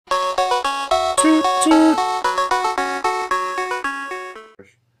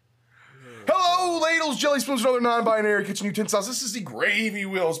jelly spoons, and other non-binary kitchen utensils. This is the Gravy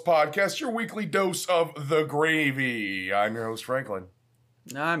Wheels podcast, your weekly dose of the gravy. I'm your host, Franklin.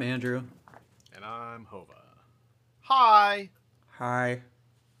 I'm Andrew. And I'm Hova. Hi. Hi.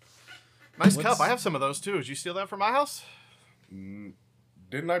 Nice cup. I have some of those too. Did you steal that from my house?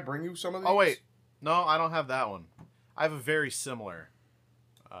 Didn't I bring you some of these? Oh, wait. No, I don't have that one. I have a very similar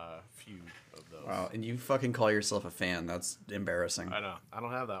few of those. Wow, and you fucking call yourself a fan. That's embarrassing. I know. I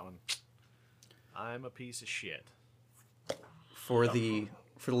don't have that one. I'm a piece of shit. For the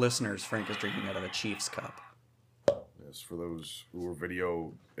listeners, Frank is drinking out of a Chiefs cup. Yes, for those who are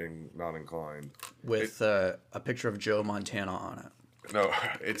video and not inclined. With a picture of Joe Montana on it. No,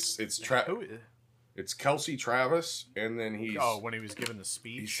 it's Kelsey Travis, and then he's... Oh, when he was giving the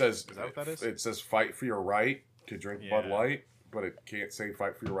speech? He says... Is that what that is? It says fight for your right to drink Bud Light, but it can't say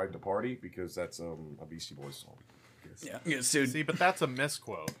fight for your right to party, because that's a Beastie Boys song. Yeah, so... See, but that's a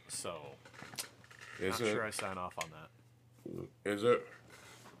misquote, so... Is I'm not it? sure I sign off on that. Is it?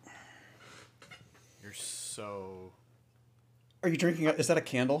 You're so... Are you drinking... Is that a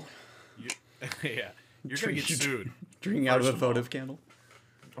candle? Yeah. You're going to get sued. Drinking out of a votive candle?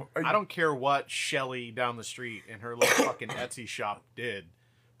 I don't care what Shelly down the street in her little fucking Etsy shop did,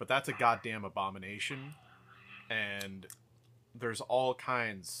 but that's a goddamn abomination. And there's all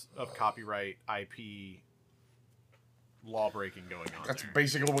kinds of copyright IP law breaking going on. That's there.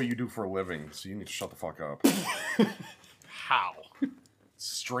 basically what you do for a living, so you need to shut the fuck up. How?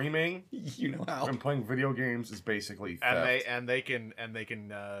 Streaming, You know how. and playing video games is basically theft. And they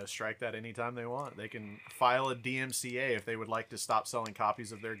can strike that anytime they want. They can file a DMCA if they would like to stop selling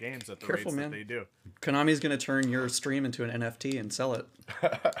copies of their games at the Careful, rates man. that they do. Konami's going to turn your stream into an NFT and sell it.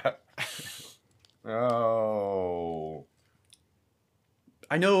 Oh.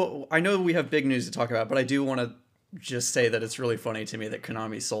 I know we have big news to talk about, but I do want to just say that it's really funny to me that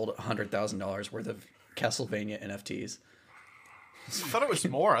Konami sold $100,000 worth of Castlevania NFTs. I thought it was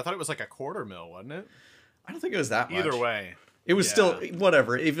more. I thought it was like $250,000, wasn't it? I don't think it was that much. Either way. It was Yeah. still,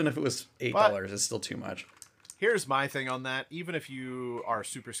 whatever, even if it was $8, it's still too much. Here's my thing on that. Even if you are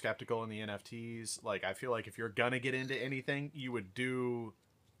super skeptical in the NFTs, like, I feel like if you're gonna get into anything, you would do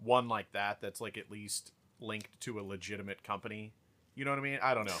one like that that's like at least linked to a legitimate company. You know what I mean?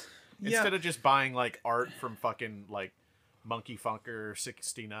 I don't know. Yeah. Instead of just buying like art from fucking like Monkey Funker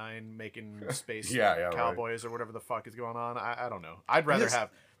 69 making space cowboys or whatever the fuck is going on. I don't know. I'd rather have...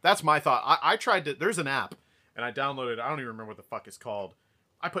 That's my thought. I tried to... There's an app, and I downloaded... I don't even remember what the fuck it's called.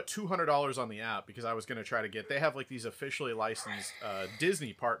 I put $200 on the app because I was going to try to get... They have like these officially licensed...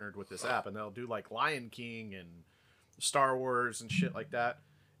 Disney partnered with this app, and they'll do like Lion King and Star Wars and shit like that.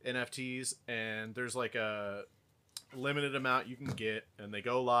 NFTs, and there's like a limited amount you can get, and they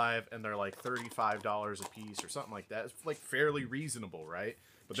go live, and they're like $35 a piece or something like that. It's like fairly reasonable, right?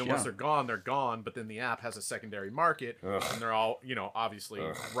 But then once they're gone. But then the app has a secondary market, and they're all, you know, obviously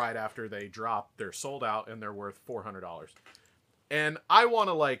right after they drop, they're sold out and they're worth $400. And I want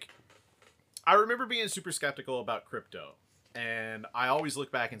to like, I remember being super skeptical about crypto, and I always look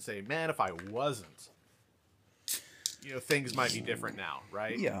back and say, man, if I wasn't, you know, things might be different now,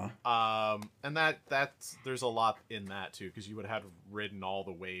 right? Yeah. And that's there's a lot in that too, because you would have ridden all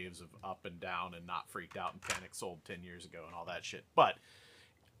the waves of up and down and not freaked out and panic sold 10 years ago and all that shit. But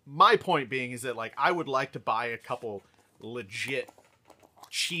my point being is that like I would like to buy a couple legit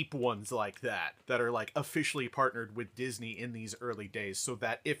cheap ones like that are like officially partnered with Disney in these early days, so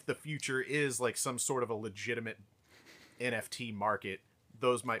that if the future is like some sort of a legitimate NFT market,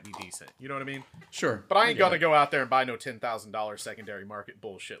 those might be decent. You know what I mean? Sure. But I ain't gonna go out there and buy no $10,000 secondary market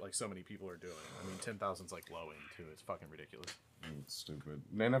bullshit like so many people are doing. I mean, 10,000's like low end too. It's fucking ridiculous. It's stupid.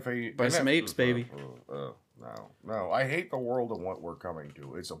 NFA... Buy some apes, baby. No. I hate the world and what we're coming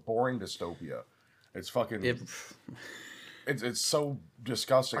to. It's a boring dystopia. It's fucking... It's so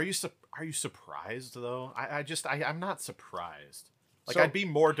disgusting. Are you surprised though? I'm not surprised. Like, So- I'd be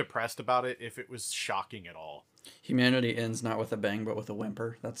more depressed about it if it was shocking at all. Humanity ends not with a bang, but with a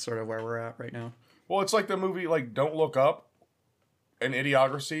whimper. That's sort of where we're at right now. Well, it's like the movie, like, Don't Look Up, and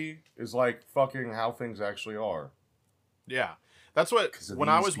Idiocracy is like fucking how things actually are. Yeah, that's what. 'Cause of When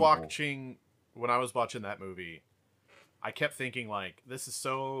I these was people. watching that movie, I kept thinking like, this is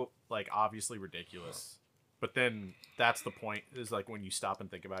so like obviously ridiculous. But then that's the point. Is like when you stop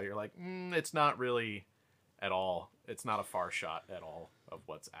and think about it, you're like, it's not really at all. It's not a far shot at all of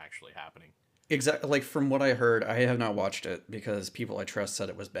what's actually happening. Exactly. Like, from what I heard, I have not watched it because people I trust said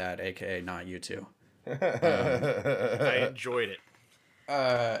it was bad, aka not you two. I enjoyed it.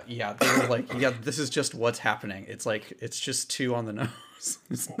 Yeah, they were like, yeah, this is just what's happening. It's like, it's just too on the nose.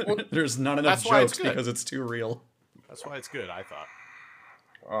 There's not enough That's why it's jokes good. because it's too real. That's why it's good, I thought.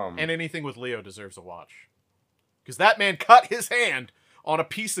 And anything with Leo deserves a watch. Because that man cut his hand on a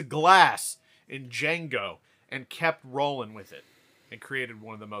piece of glass in Django and kept rolling with it and created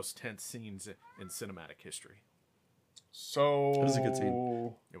one of the most tense scenes in cinematic history. So... It was a good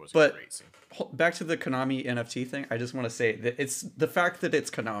scene. It was a great scene. Back to the Konami NFT thing, I just want to say that it's the fact that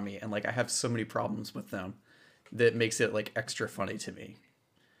it's Konami and like I have so many problems with them that makes it like extra funny to me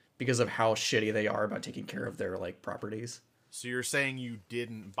because of how shitty they are about taking care of their like properties. So you're saying you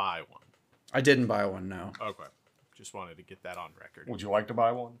didn't buy one? I didn't buy one, no. Okay. Just wanted to get that on record. Would you like to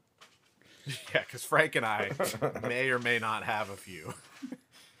buy one? Yeah, because Frank and I may or may not have a few.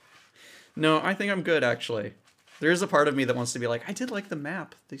 No, I think I'm good, actually. There is a part of me that wants to be like, I did like the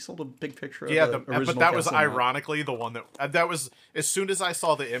map. They sold a big picture of the original but that was Castle map. ironically the one that was, as soon as I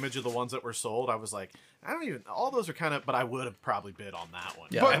saw the image of the ones that were sold, I was like, I don't even, all those are kind of, but I would have probably bid on that one.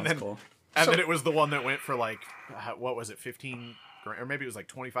 Yeah, and that's cool. And then it was the one that went for like, what was it, 15 grand, or maybe it was like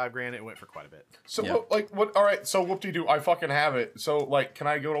 25 grand. It went for quite a bit. So what? All right. So whoop-de-doo, I fucking have it. So like, can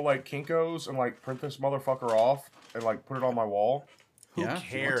I go to like Kinko's and like print this motherfucker off and like put it on my wall? Who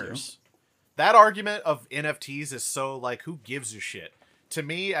cares? That argument of NFTs is so like, who gives a shit? To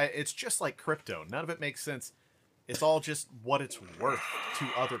me, it's just like crypto. None of it makes sense. It's all just what it's worth to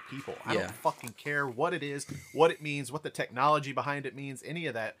other people. I don't fucking care what it is, what it means, what the technology behind it means, any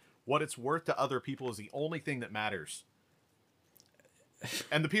of that. What it's worth to other people is the only thing that matters.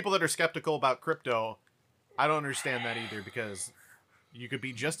 And the people that are skeptical about crypto, I don't understand that either, because you could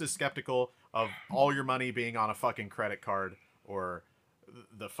be just as skeptical of all your money being on a fucking credit card or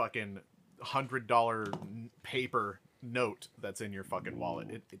the fucking $100 paper note that's in your fucking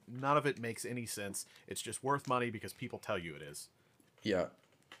wallet. None of it makes any sense. It's just worth money because people tell you it is. Yeah.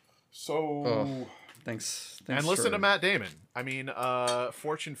 So... Thanks and listen to Matt Damon. I mean,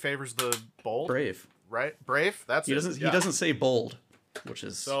 fortune favors the bold. Brave. Right? Brave? That's he doesn't. He doesn't say bold, which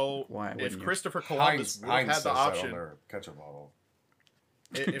is so why. If Christopher Columbus would have had the option, on their ketchup bottle.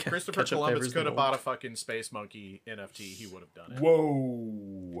 If Christopher Columbus could have bought a fucking Space Monkey NFT, he would have done it.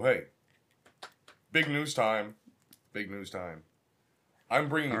 Whoa! Hey, big news time! Big news time! I'm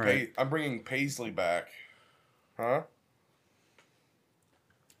bringing Paisley back, huh?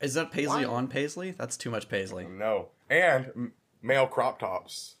 Is that Paisley on Paisley? That's too much Paisley. No. And male crop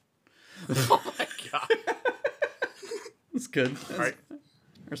tops. Oh my god. That's good. All right. I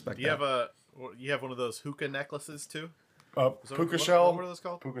respect that. You have one of those hookah necklaces too? Puka shell. What are those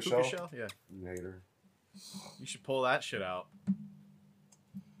called? Puka shell? Yeah. You hater. You should pull that shit out.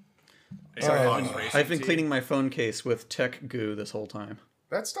 I've been cleaning my phone case with tech goo this whole time.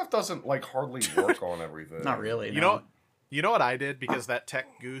 That stuff doesn't like hardly work on everything. Not really. You know what I did, because that tech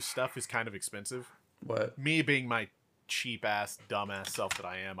goo stuff is kind of expensive? What? Me being my cheap ass, dumbass self that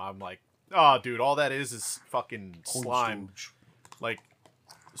I am, I'm like, oh, dude, all that is fucking slime. Like,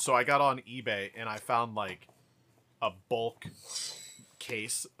 so I got on eBay and I found like a bulk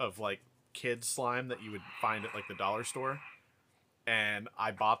case of like kid slime that you would find at like the dollar store. And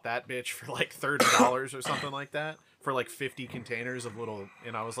I bought that bitch for like $30 or something like that, for like 50 containers of little,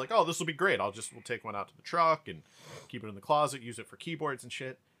 and I was like, oh, this will be great. We'll take one out to the truck and keep it in the closet, use it for keyboards and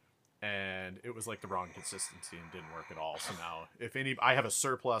shit. And it was like the wrong consistency and didn't work at all. So now, I have a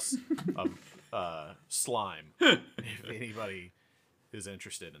surplus of slime. If anybody is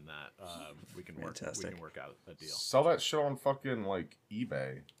interested in that, we can work out a deal. Sell that shit on fucking like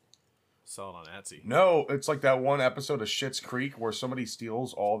eBay. Sell it on Etsy. No, it's like that one episode of Schitt's Creek where somebody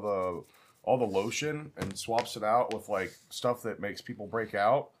steals all the lotion and swaps it out with like stuff that makes people break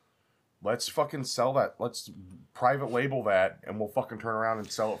out. Let's fucking sell that. Let's private label that, and we'll fucking turn around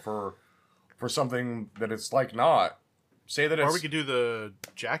and sell it for something that it's like not. Say that it's... Or we could do the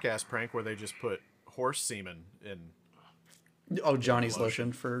Jackass prank where they just put horse semen in. Oh, Johnny's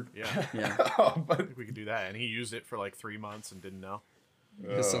lotion for... Yeah. Yeah. We could do that. And he used it for like 3 months and didn't know.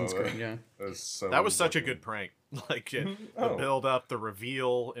 His son's good, yeah. That was such a good prank. Like, the build up, the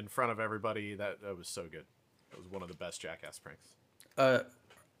reveal in front of everybody, that was so good. It was one of the best Jackass pranks.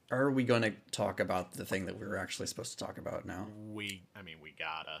 Are we going to talk about the thing that we were actually supposed to talk about now? We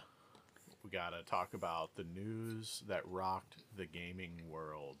gotta talk about the news that rocked the gaming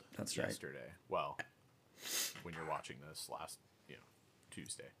world yesterday. Right. Well, when you're watching this last,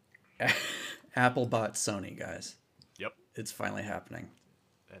 Tuesday. Apple bought Sony, guys. Yep. It's finally happening.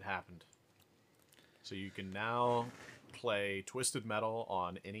 It happened. So you can now play Twisted Metal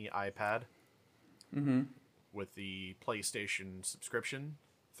on any iPad. Mm-hmm. With the PlayStation subscription,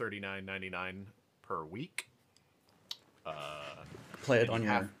 $39.99 per week. Play it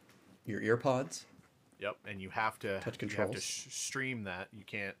on your earpods. Yep, and you have to touch controls. You have to stream that. You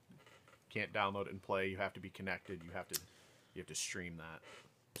can't download it and play. You have to be connected. You have to stream that.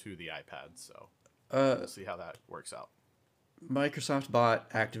 to the iPad. So we'll see how that works out. Microsoft bought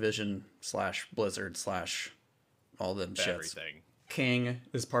Activision / Blizzard / all them shits. Everything. King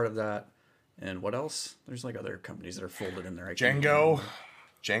is part of that. And what else? There's like other companies that are folded in there. Jenga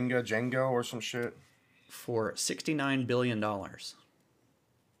or some shit. For $69 billion.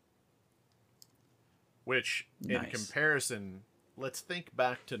 Which, in comparison, let's think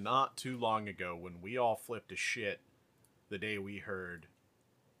back to not too long ago when we all flipped a shit the day we heard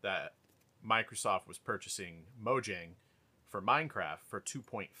that Microsoft was purchasing Mojang for Minecraft for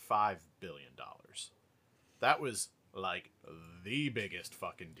 $2.5 billion. That was like the biggest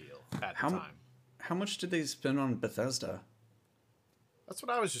fucking deal at the time. How much did they spend on Bethesda? That's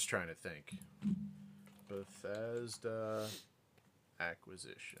what I was just trying to think. Bethesda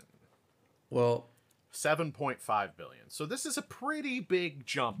acquisition. Well, $7.5 billion. So this is a pretty big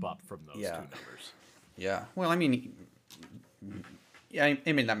jump up from those two numbers. Yeah. Well, I mean, I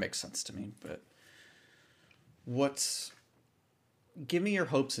mean that makes sense to me. But give me your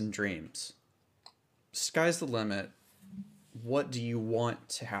hopes and dreams. Sky's the limit. What do you want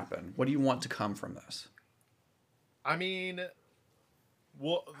to happen? What do you want to come from this? I mean,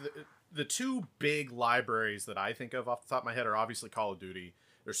 well, the two big libraries that I think of off the top of my head are obviously Call of Duty.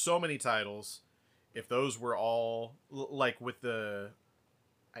 There's so many titles. If those were all like with the,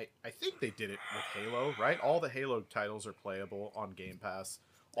 I think they did it with Halo, right? All the Halo titles are playable on Game Pass.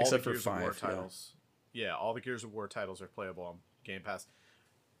 All Except the Gears for 5, of War titles. Yeah, all the Gears of War titles are playable on Game Pass.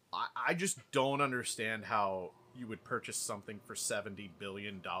 I just don't understand how you would purchase something for $70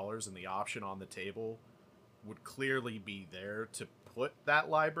 billion and the option on the table would clearly be there to put that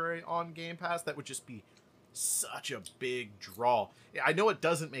library on Game Pass. That would just be such a big draw. I know it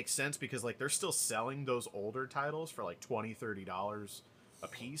doesn't make sense because like they're still selling those older titles for like $20-$30 a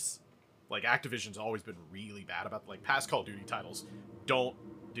piece. Like Activision's always been really bad about like past Call of Duty titles don't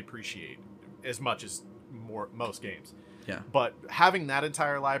depreciate as much as most games. Yeah. But having that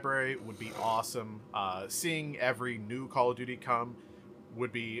entire library would be awesome. Seeing every new Call of Duty come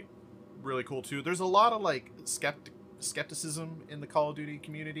would be really cool too. There's a lot of like skepticism in the Call of Duty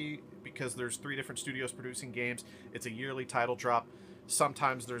community because there's 3 different studios producing games. It's a yearly title drop.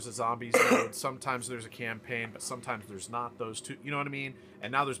 Sometimes there's a zombies mode, sometimes there's a campaign, but sometimes there's not those two. You know what I mean?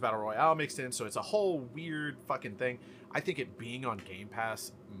 And now there's Battle Royale mixed in, so it's a whole weird fucking thing. I think it being on Game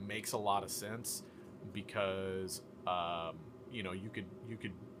Pass makes a lot of sense because you know, you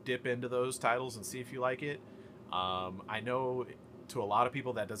could dip into those titles and see if you like it. I know to a lot of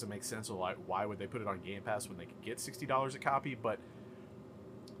people that doesn't make sense. So like, why would they put it on Game Pass when they could get $60 a copy? But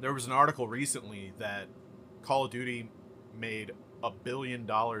there was an article recently that Call of Duty made $1 billion in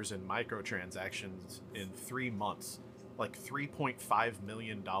microtransactions in 3 months, like $3.5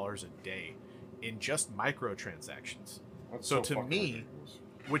 million a day in just microtransactions. That's so to me, ridiculous.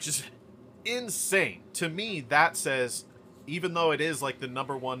 Which is insane. To me, that says, even though it is like the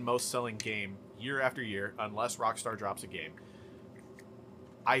 #1 most selling game year after year, unless Rockstar drops a game,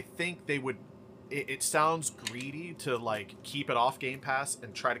 I think they would. It sounds greedy to like keep it off Game Pass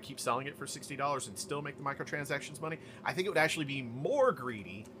and try to keep selling it for $60 and still make the microtransactions money. I think it would actually be more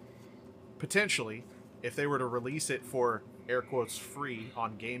greedy, potentially, if they were to release it for air quotes free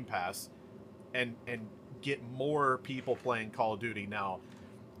on Game Pass, and get more people playing Call of Duty. Now,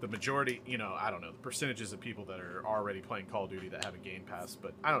 the majority, you know, I don't know the percentages of people that are already playing Call of Duty that have a Game Pass,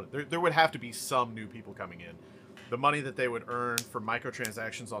 but I don't know. There would have to be some new people coming in. The money that they would earn for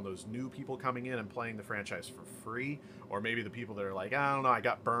microtransactions on those new people coming in and playing the franchise for free, or maybe the people that are like, I don't know, I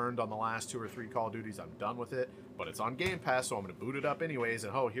got burned on the last 2 or 3 Call of Duties, I'm done with it, but it's on Game Pass, so I'm going to boot it up anyways,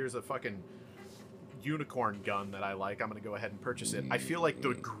 and oh, here's a fucking unicorn gun that I like, I'm going to go ahead and purchase it. I feel like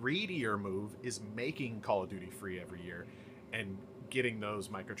the greedier move is making Call of Duty free every year and getting those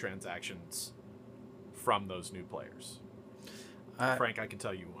microtransactions from those new players. Frank, I can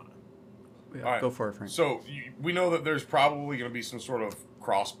tell you want to. Yeah, All right. Go for it, Frank. So we know that there's probably going to be some sort of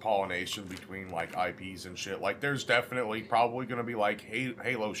cross-pollination between like IPs and shit. Like there's definitely probably going to be like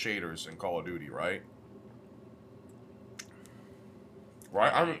Halo shaders in Call of Duty, right?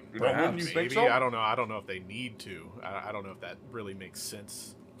 Right? I mean, wouldn't you think so? I don't know. I don't know if they need to. I don't know if that really makes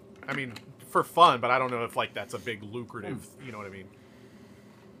sense. I mean, for fun, but I don't know if like that's a big lucrative. You know what I mean?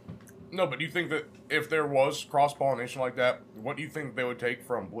 No, but do you think that if there was cross-pollination like that, what do you think they would take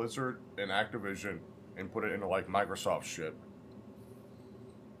from Blizzard and Activision and put it into, like, Microsoft shit?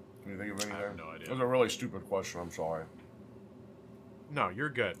 Can you think of anything? I have no idea. That was a really stupid question, I'm sorry. No, you're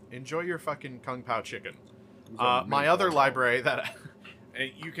good. Enjoy your fucking Kung Pao chicken. My other library that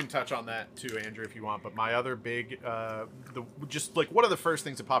And you can touch on that too, Andrew, if you want. But my other big, just like one of the first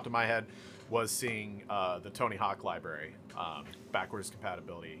things that popped in my head was seeing the Tony Hawk library, backwards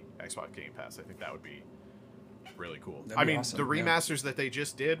compatibility, Xbox Game Pass. I think that would be really cool. I mean, awesome. The remasters that they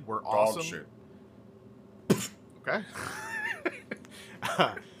just did were awesome. Shit. Okay.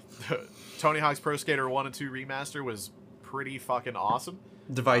 Tony Hawk's Pro Skater 1 and 2 remaster was pretty fucking awesome.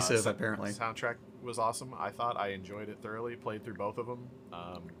 Divisive, apparently. Soundtrack was awesome. I thought I enjoyed it thoroughly. Played through both of them.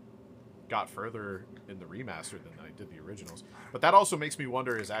 Got further in the remaster than I did the originals. But that also makes me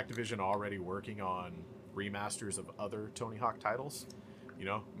wonder, is Activision already working on remasters of other Tony Hawk titles? You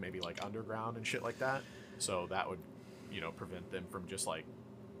know, maybe like Underground and shit like that. So that would, you know, prevent them from just like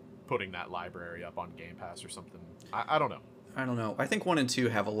putting that library up on Game Pass or something. I don't know. I don't know. I think 1 and 2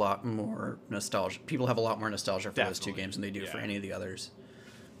 have a lot more nostalgia. People have a lot more nostalgia for those two games than they do for any of the others.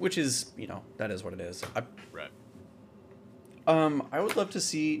 Which is, you know, that is what it is. Right. I would love to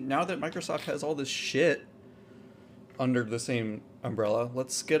see, now that Microsoft has all this shit under the same umbrella,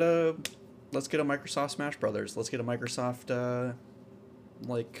 let's get a Microsoft Smash Brothers. Let's get a Microsoft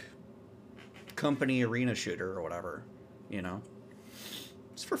like company arena shooter or whatever, you know.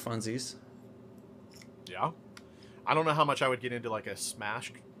 Just for funsies. Yeah. I don't know how much I would get into like a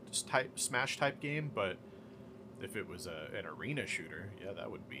Smash type game, but if it was an arena shooter, yeah,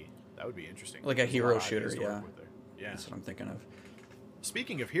 that would be interesting. Like a hero shooter, yeah. Yeah. That's what I'm thinking of.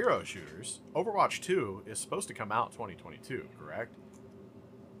 Speaking of hero shooters, Overwatch 2 is supposed to come out 2022, correct?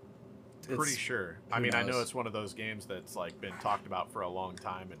 Pretty sure. I mean, I know it's one of those games that's like been talked about for a long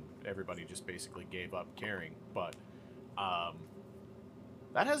time and everybody just basically gave up caring, but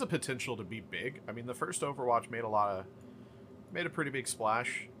that has a potential to be big. I mean, the first Overwatch made a pretty big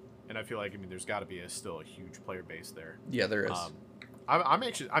splash, and I feel like, I mean, there's got to be still a huge player base there. Yeah, there is. I'm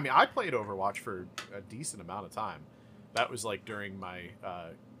actually, I mean, I played Overwatch for a decent amount of time. That was like during my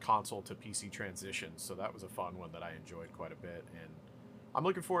console to PC transition, so that was a fun one that I enjoyed quite a bit, and I'm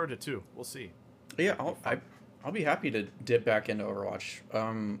looking forward to 2. We'll see. Yeah, I'll be happy to dip back into Overwatch.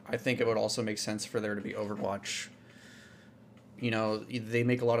 I think it would also make sense for there to be Overwatch. You know, they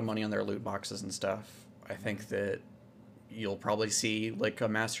make a lot of money on their loot boxes and stuff. I think that you'll probably see like a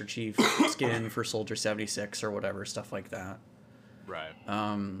Master Chief skin for Soldier 76 or whatever, stuff like that. Right.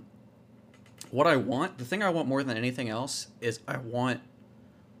 The thing I want more than anything else is I want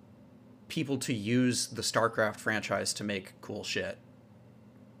people to use the StarCraft franchise to make cool shit.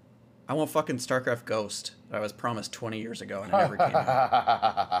 I want fucking StarCraft Ghost that I was promised 20 years ago and it never came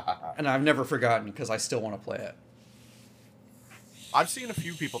out. And I've never forgotten because I still want to play it. I've seen a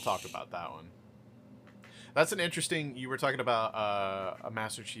few people talk about that one. That's an interesting... You were talking about a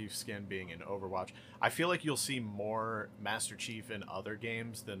Master Chief skin being in Overwatch. I feel like you'll see more Master Chief in other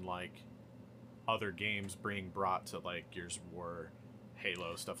games than, like, other games being brought to, like, Gears of War,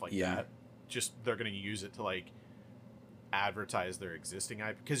 Halo, stuff like that. Just, they're going to use it to, like, advertise their existing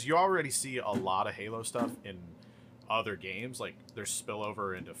IP. Because you already see a lot of Halo stuff in other games. Like, there's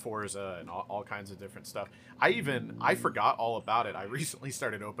spillover into Forza and all kinds of different stuff. I forgot all about it. I recently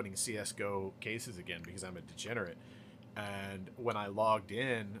started opening CSGO cases again because I'm a degenerate. And when I logged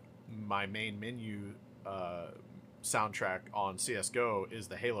in, my main menu soundtrack on CSGO is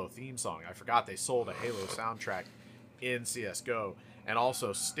the Halo theme song. I forgot they sold a Halo soundtrack in CSGO, and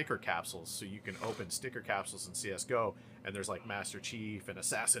also sticker capsules. So you can open sticker capsules in CSGO, and there's like Master Chief and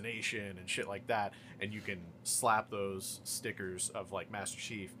Assassination and shit like that, and you can slap those stickers of like Master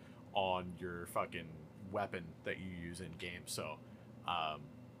Chief on your fucking weapon that you use in game. So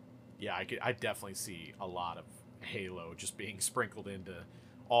yeah, I definitely see a lot of Halo just being sprinkled into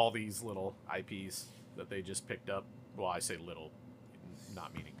all these little IPs that they just picked up. Well, I say little,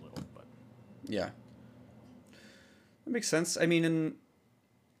 not meaning little, but yeah, that makes sense. I mean,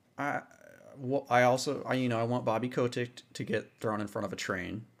 I want Bobby Kotick to get thrown in front of a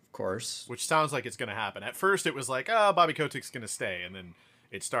train, of course. Which sounds like it's going to happen. At first, it was like, Bobby Kotick's going to stay, and then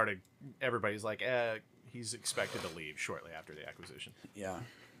it started. Everybody's like, he's expected to leave shortly after the acquisition. Yeah,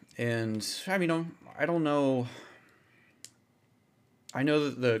 and I mean, I don't know. I know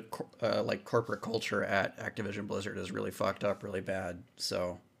that the like corporate culture at Activision Blizzard is really fucked up, really bad.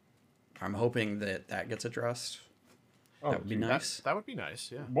 So I'm hoping that gets addressed. That would be nice. That would be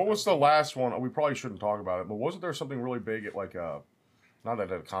nice, yeah. What was the last one? We probably shouldn't talk about it, but wasn't there something really big at like not at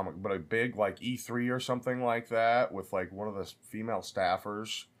a comic, but a big like E3 or something like that with like one of the female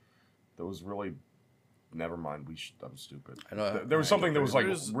staffers that was really... Never mind. I'm stupid. There was something that was like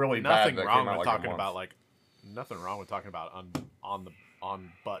really bad. Nothing wrong with talking about like... Nothing wrong with talking about on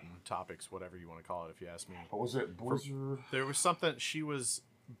button topics, whatever you want to call it, if you ask me. What was it? Blizzard? There was something, she was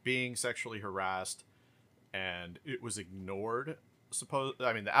being sexually harassed and it was ignored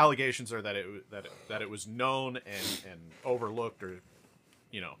the allegations are that it was known and overlooked, or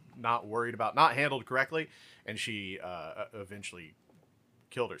not worried about, not handled correctly, and she eventually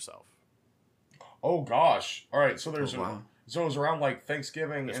killed herself. Oh gosh! All right, so there's so it was around like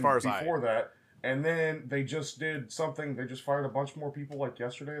Thanksgiving as and far as before that, and then they just did something. They just fired a bunch more people like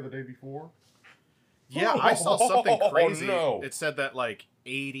yesterday or the day before. Yeah, I saw something crazy. Oh, no. It said that like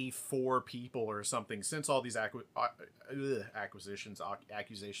 84 people or something, since all these accusations,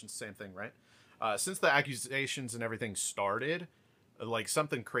 same thing, right? Since the accusations and everything started, like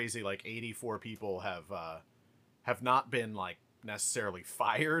something crazy, like 84 people have not been like necessarily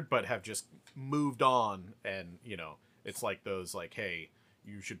fired, but have just moved on, and it's like those like, hey,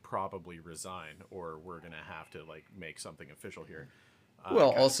 you should probably resign, or we're gonna have to like make something official here.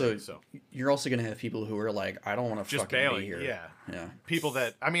 Well, also, you're also going to have people who are like, I don't want to just fucking bailing. be here. Yeah. People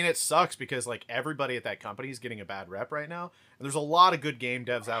that, I mean, it sucks because like everybody at that company is getting a bad rep right now. And there's a lot of good game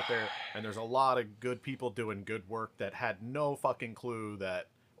devs out there, and there's a lot of good people doing good work that had no fucking clue that,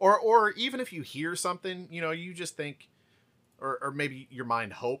 or even if you hear something, you just think, or maybe your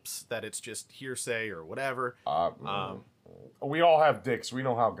mind hopes that it's just hearsay or whatever. We all have dicks. We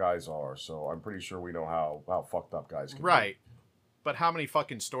know how guys are, so I'm pretty sure we know how fucked up guys can be. But how many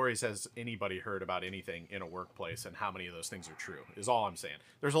fucking stories has anybody heard about anything in a workplace, and how many of those things are true is all I'm saying.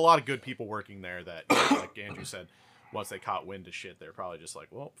 There's a lot of good people working there that, like Andrew said, once they caught wind of shit, they're probably just like,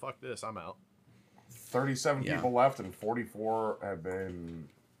 well, fuck this, I'm out. 37 people left, and 44 have been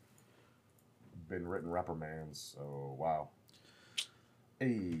written reprimands, so wow.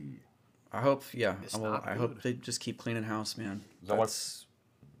 Hey. I hope, I hope they just keep cleaning house, man. That's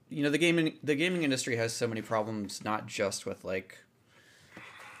the gaming industry has so many problems, not just with like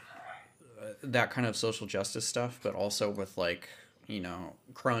that kind of social justice stuff, but also with like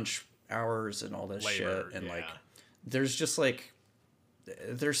crunch hours and all this shit, and like there's just like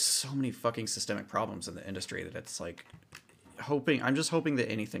there's so many fucking systemic problems in the industry that it's like I'm just hoping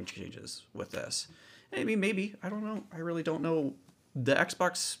that anything changes with this. Maybe I don't know. I really don't know. The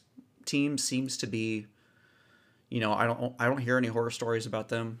Xbox team seems to be, I don't hear any horror stories about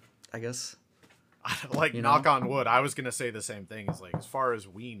them, I guess. Like, knock on wood. I was gonna say the same thing. Is like, as far as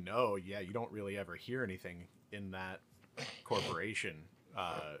we know, you don't really ever hear anything in that corporation.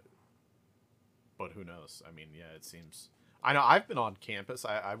 But who knows? I mean, it seems. I know I've been on campus.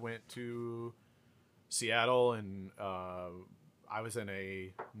 I went to Seattle, and I was in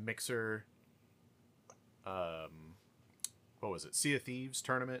a Mixer. What was it? Sea of Thieves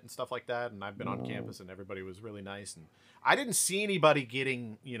tournament and stuff like that. And I've been on campus, and everybody was really nice. And I didn't see anybody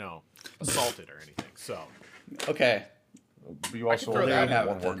getting, assaulted or anything. So, okay. You also only have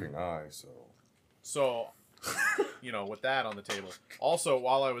one working eye, so, with that on the table. Also,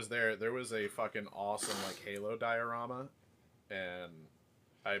 while I was there was a fucking awesome like Halo diorama, and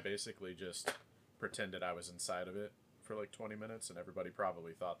I basically just pretended I was inside of it for like 20 minutes, and everybody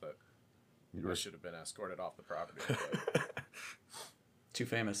probably thought that I should have been escorted off the property. Too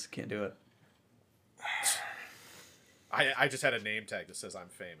famous. Can't do it. I just had a name tag that says I'm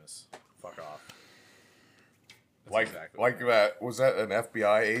famous. Fuck off. That's like that. Was that an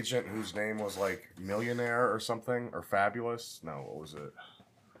FBI agent whose name was like Millionaire or something? Or Fabulous? No, what was it?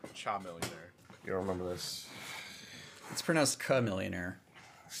 Cha Millionaire. You don't remember this? It's pronounced Ka-Millionaire.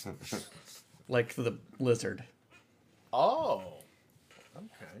 Like the lizard. Oh.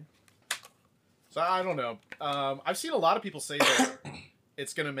 Okay. So I don't know. I've seen a lot of people say that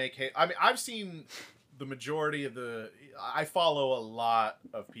it's gonna make. I mean, I've seen the majority of I follow a lot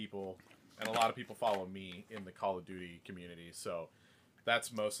of people, and a lot of people follow me in the Call of Duty community. So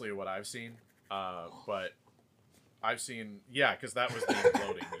that's mostly what I've seen. But I've seen, because that was the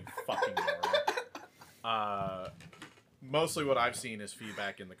imploding, you fucking moron. Mostly what I've seen is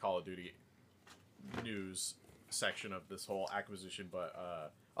feedback in the Call of Duty news section of this whole acquisition, but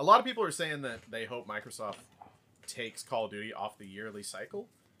a lot of people are saying that they hope Microsoft takes Call of Duty off the yearly cycle.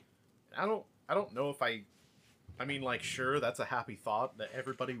 I don't know if I mean, like, sure, that's a happy thought that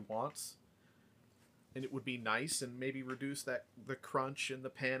everybody wants, and it would be nice, and maybe reduce the crunch and the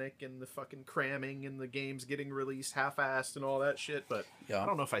panic and the fucking cramming and the games getting released half-assed and all that shit, but I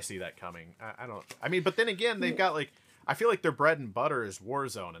don't know if I see that coming. I mean, but then again, they've got, like, I feel like their bread and butter is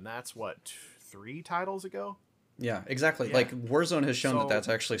Warzone, and that's, 3 titles ago? Yeah, exactly. Yeah. Like, Warzone has shown that that's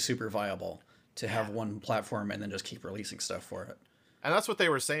actually super viable to have one platform and then just keep releasing stuff for it. And that's what they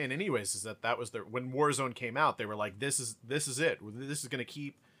were saying anyways, is that was when Warzone came out, they were like, this is it. This is going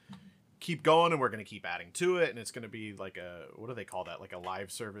to keep going, and we're going to keep adding to it, and it's going to be like what do they call that? Like a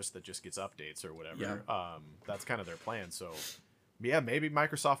live service that just gets updates or whatever. Yeah. That's kind of their plan. So, yeah, maybe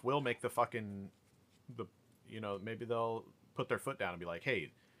Microsoft will make maybe they'll put their foot down and be like,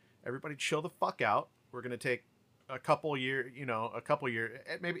 hey, everybody chill the fuck out. We're going to take a couple year,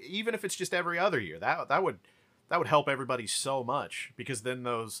 maybe even if it's just every other year, that would help everybody so much, because then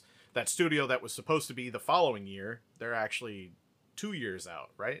that studio that was supposed to be the following year, they're actually 2 years out,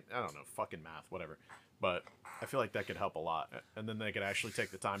 right? I don't know, fucking math, whatever. But I feel like that could help a lot. And then they could actually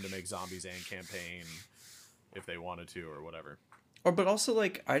take the time to make Zombies and Campaign if they wanted to, or whatever. But also,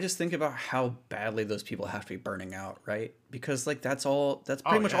 like, I just think about how badly those people have to be burning out, right? Because, like, that's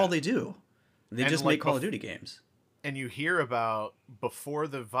pretty much all they do. They just make Call of Duty games. And you hear about before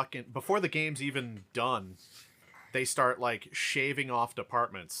the game's even done, they start, like, shaving off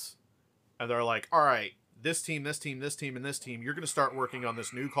departments. And they're like, all right, this team, this team, this team, and this team, you're going to start working on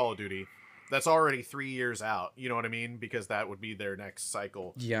this new Call of Duty that's already 3 years out. You know what I mean? Because that would be their next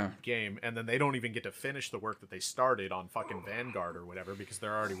cycle game. And then they don't even get to finish the work that they started on fucking Vanguard or whatever, because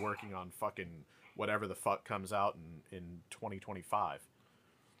they're already working on fucking whatever the fuck comes out in 2025.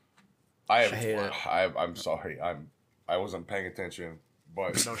 I'm sorry. I wasn't paying attention,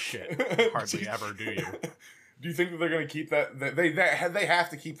 but no shit. Hardly ever do you. Do you think that they're going to keep that? They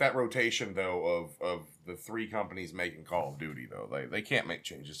have to keep that rotation though of the 3 companies making Call of Duty though. They can't make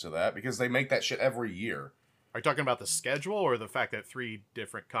changes to that because they make that shit every year. Are you talking about the schedule or the fact that 3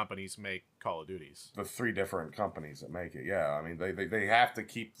 different companies make Call of Duties? The 3 different companies that make it. Yeah, I mean they have to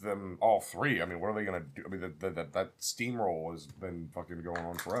keep them all 3. I mean, what are they going to do? I mean that steamroll has been fucking going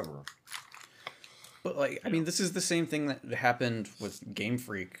on forever. But, like, I mean, this is the same thing that happened with Game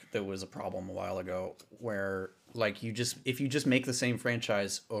Freak that was a problem a while ago, where, like, if you just make the same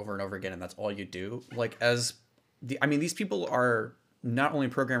franchise over and over again and that's all you do, like, these people are not only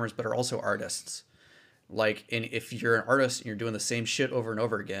programmers but are also artists. Like, and if you're an artist and you're doing the same shit over and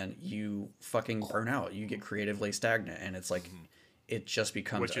over again, you fucking burn out. You get creatively stagnant, and it's like, it just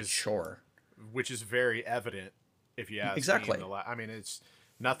becomes a chore. Which is very evident if you ask exactly. me. I mean, it's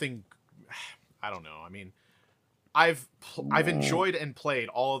nothing... I don't know. I mean, I've enjoyed and played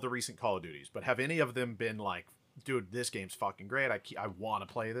all of the recent Call of Duties, but have any of them been like, dude, this game's fucking great. I want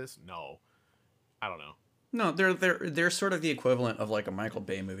to play this? No. I don't know. No, they're sort of the equivalent of like a Michael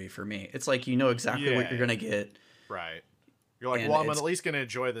Bay movie for me. It's like, you know exactly what you're going to get. Right. You're like, well, I'm at least going to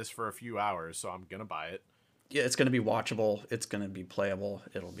enjoy this for a few hours, so I'm going to buy it. Yeah, it's going to be watchable. It's going to be playable.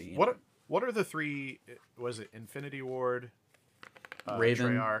 It'll be... What are the 3... Was it Infinity Ward?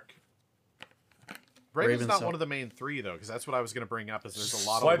 Raven. Treyarch? Raven's not one of the main 3 though, because that's what I was going to bring up. Is there's a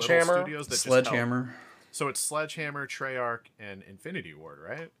lot of little studios that Sledgehammer. Just help. So it's Sledgehammer, Treyarch, and Infinity Ward,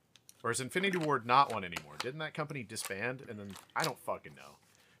 right? Or is Infinity Ward not one anymore? Didn't that company disband? And then I don't fucking know.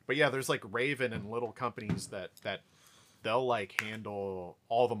 But yeah, there's like Raven and little companies that they'll like handle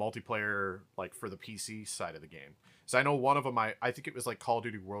all the multiplayer like for the PC side of the game. So I know one of them. I think it was like Call of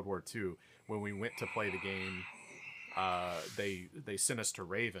Duty World War II when we went to play the game. They sent us to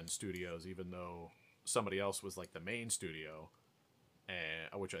Raven Studios, even though somebody else was like the main studio,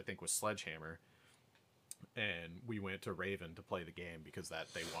 and which I think was Sledgehammer, and we went to Raven to play the game because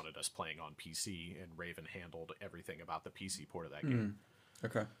they wanted us playing on PC, and Raven handled everything about the PC port of that game.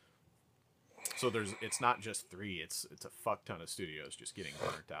 Okay. So it's not just 3; it's a fuck ton of studios just getting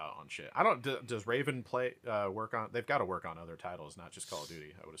burnt out on shit. Does Raven work on? They've got to work on other titles, not just Call of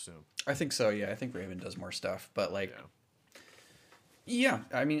Duty, I would assume. I think so. Yeah, I think Raven does more stuff, but like, yeah.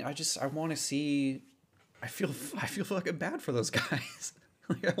 I mean, I want to see. I feel fucking bad for those guys.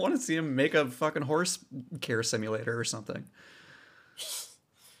 Like, I want to see them make a fucking horse care simulator or something.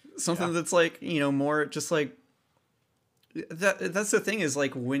 Something that's like, more just like that's the thing is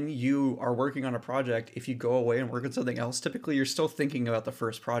like when you are working on a project, if you go away and work on something else, typically you're still thinking about the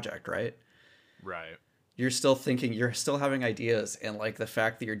first project, right? Right. You're still thinking, you're still having ideas, and like the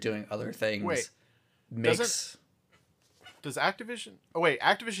fact that you're doing other things makes. Does Activision? Oh wait,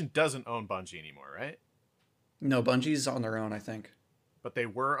 Activision doesn't own Bungie anymore, right? No, Bungie's on their own, I think. But they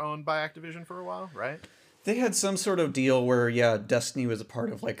were owned by Activision for a while, right? They had some sort of deal where, Destiny was a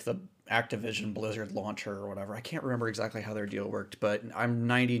part of like the Activision Blizzard launcher or whatever. I can't remember exactly how their deal worked, but I'm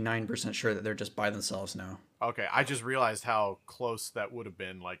 99% sure that they're just by themselves now. Okay, I just realized how close that would have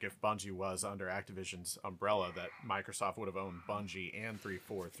been. Like if Bungie was under Activision's umbrella, that Microsoft would have owned Bungie and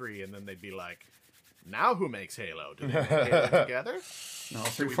 343, and then they'd be like, now who makes Halo? Do they make Halo together? No,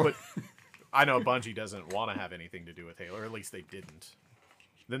 343. I know Bungie doesn't want to have anything to do with Halo, or at least they didn't.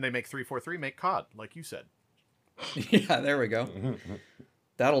 Then they make 343 make COD, like you said. Yeah, there we go.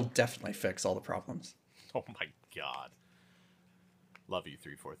 That'll definitely fix all the problems. Oh my god. Love you,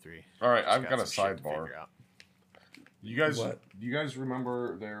 343. All right, I've got a sidebar. You guys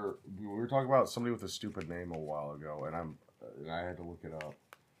remember we were talking about somebody with a stupid name a while ago, and I had to look it up.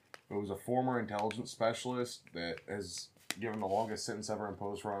 It was a former intelligence specialist that has given the longest sentence ever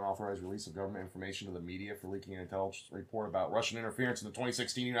imposed for unauthorized release of government information to the media for leaking an intelligence report about Russian interference in the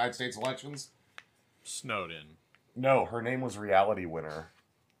 2016 United States elections? Snowden. No, her name was Reality Winner.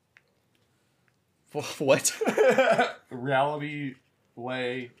 What? Reality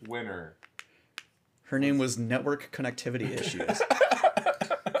Lay Winner. Her name was Network Connectivity Issues.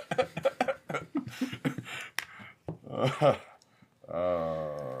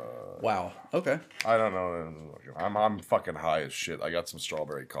 Wow. Okay. I don't know. I'm fucking high as shit. I got some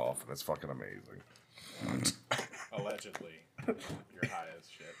strawberry cough, and it's fucking amazing. Allegedly, you're high as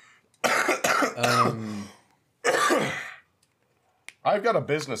shit. I've got a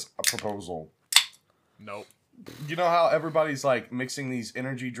business proposal. Nope. You know how everybody's like mixing these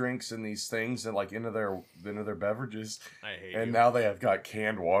energy drinks and these things and like into their beverages, I hate and you. now they have got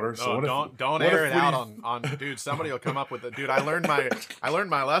canned water. So don't air it out on dude. Somebody will come up with it, dude. I learned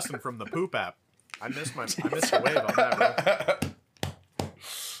my lesson from the poop app. I missed the wave on that,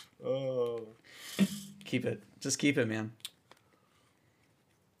 bro. Keep it. Just keep it, man.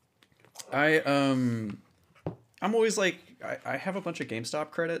 I'm always like, I have a bunch of GameStop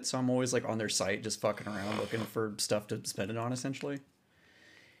credit, so I'm always like on their site just fucking around looking for stuff to spend it on, essentially.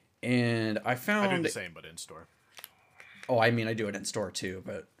 And I found... I do the same, but in store. Oh, I mean, I do it in store too,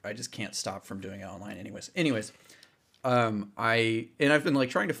 but I just can't stop from doing it online anyways. I've been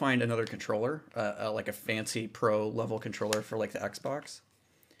like trying to find another controller, like a fancy pro level controller for like the Xbox.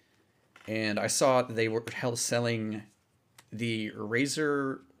 And I saw they were selling the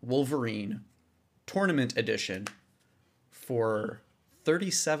Razer Wolverine Tournament Edition for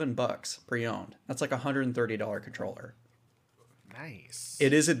 $37 pre-owned. That's like a $130 controller. Nice.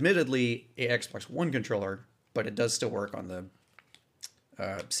 It is admittedly a Xbox One controller, but it does still work on the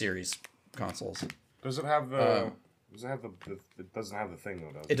series consoles. Does it have the? Does it have the? It doesn't have the thing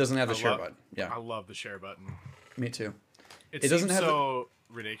though, does it? It doesn't have the share button. Yeah, I love the share button. me too. It doesn't have so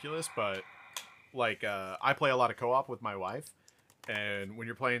ridiculous, but like I play a lot of co-op with my wife. And when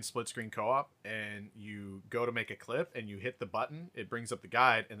you're playing split screen co-op and you go to make a clip and you hit the button, it brings up the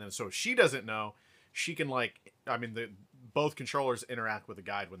guide. And then so if she doesn't know, she can both controllers interact with the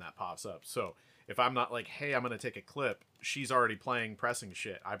guide when that pops up. So if I'm not like, hey, I'm going to take a clip, she's already pressing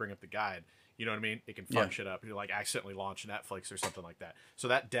shit. I bring up the guide. You know what I mean? It can fuck shit up. You like accidentally launch Netflix or something like that. So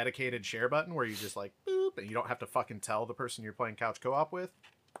that dedicated share button where you just like boop and you don't have to fucking tell the person you're playing couch co-op with.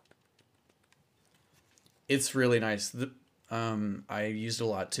 It's really nice. I used it a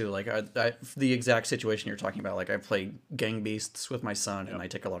lot too. Like the exact situation you're talking about. Like I play Gang Beasts with my son, and I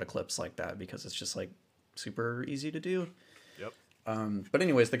take a lot of clips like that because it's just like super easy to do. Yep. But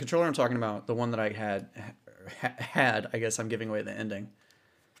anyways, the controller I'm talking about, the one that I had, I guess I'm giving away the ending.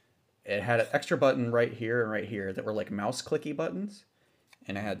 It had an extra button right here and right here that were like mouse clicky buttons,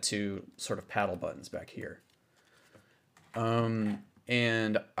 and it had two sort of paddle buttons back here.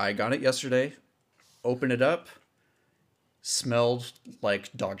 And I got it yesterday. Opened it up. Smelled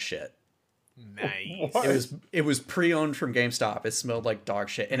like dog shit. Nice. It was pre-owned from GameStop. It smelled like dog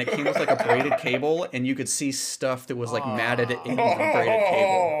shit, and it came with like a braided cable, and you could see stuff that was like matted in the braided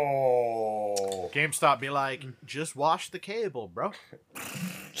cable. GameStop be like, just wash the cable, bro.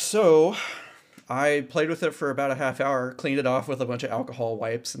 So I played with it for about a half hour, cleaned it off with a bunch of alcohol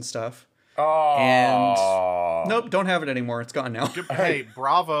wipes and stuff. And nope, don't have it anymore. It's gone now. Hey,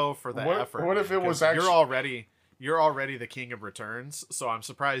 bravo for the effort. What if it was actually... You're already the king of returns, so I'm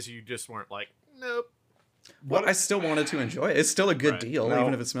surprised you just weren't like, nope. Well, I still wanted to enjoy it. It's still a good deal,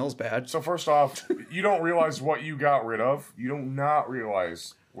 even if it smells bad. So first off, you don't realize what you got rid of. You do not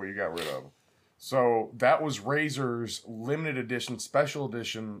realize what you got rid of. So that was Razer's limited edition, special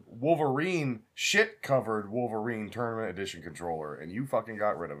edition, Wolverine, shit-covered Wolverine Tournament Edition controller, and you fucking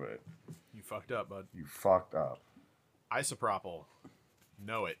got rid of it. You fucked up, bud. You fucked up. Isopropyl.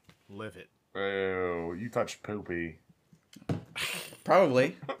 Know it. Live it. Oh, you touched poopy.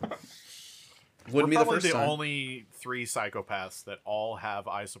 Probably. Wouldn't be the first time. We're probably the only 3 psychopaths that all have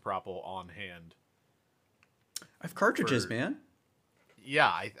isopropyl on hand. I have cartridges, man. Yeah,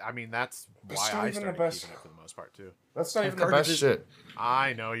 I mean, that's why I started keeping it for the most part, too. That's not even the best shit.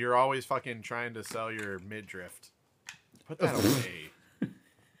 I know, you're always fucking trying to sell your midriff. Put that away.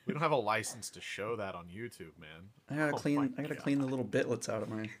 We don't have a license to show that on YouTube, man. I gotta clean the little bitlets out of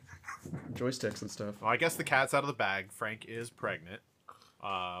my joysticks and stuff. Well, I guess the cat's out of the bag. Frank is pregnant.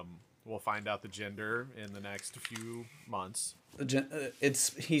 We'll find out the gender in the next few months.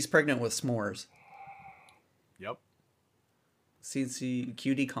 He's pregnant with s'mores. Yep. CNC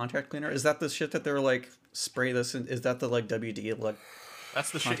QD contact cleaner. Is that the shit that they're like spray this in? Is that the like WD like?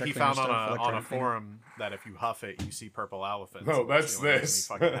 That's the shit he found on a forum that if you huff it, you see purple elephants. No, that's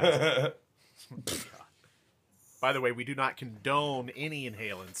this. By the way, we do not condone any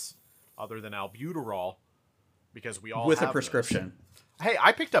inhalants other than albuterol because we all with have a prescription. Those. Hey,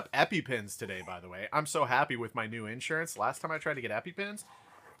 I picked up EpiPens today, by the way. I'm so happy with my new insurance. Last time I tried to get EpiPens,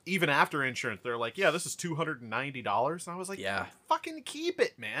 even after insurance, they're like, yeah, this is $290. And I was like, yeah, fucking keep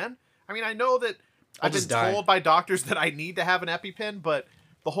it, man. I mean, I know that I've been told by doctors that I need to have an EpiPen, but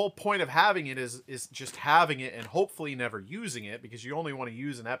the whole point of having it is just having it and hopefully never using it, because you only want to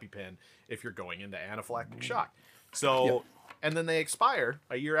use an EpiPen if you're going into anaphylactic shock. So, and then they expire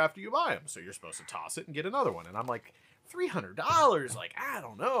a year after you buy them. So you're supposed to toss it and get another one. And I'm like, $300? Like, I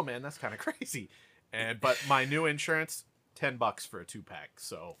don't know, man. That's kind of crazy. But my new insurance, $10 for a 2-pack.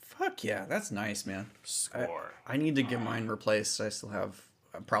 So fuck yeah, that's nice, man. Score. I need to get mine replaced. I still have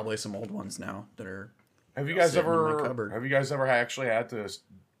probably some old ones now that are. Have you guys ever actually had to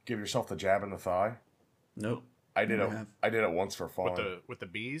give yourself the jab in the thigh? Nope. I did it once for fun. With the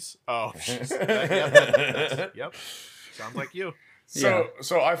bees? Oh, yep. Sounds like you.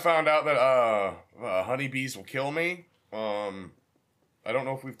 So I found out that honeybees will kill me. I don't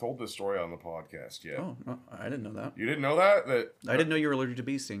know if we've told this story on the podcast yet. Oh, no, I didn't know that. You didn't know that? I didn't know you were allergic to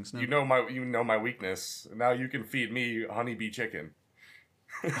bee stings. No. You know my weakness. Now you can feed me honeybee chicken.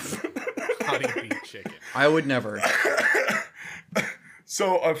 Honeybee chicken. I would never.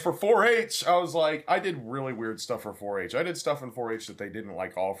 So for 4-H, I was like, I did really weird stuff for 4-H. I did stuff in 4-H that they didn't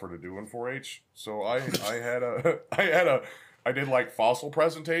like offer to do in 4-H. So I did like fossil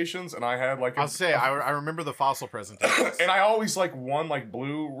presentations, and I had like I remember the fossil presentations, and I always like won like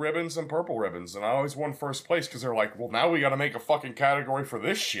blue ribbons and purple ribbons, and I always won first place because they're like, well, now we got to make a fucking category for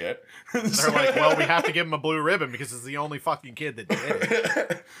this shit. They're like, well, we have to give him a blue ribbon because it's the only fucking kid that did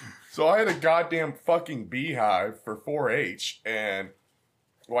it. So I had a goddamn fucking beehive for 4-H, and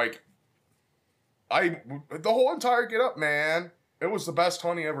like the whole entire get up, man. It was the best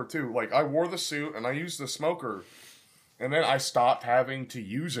honey ever too. Like I wore the suit and I used the smoker. And then I stopped having to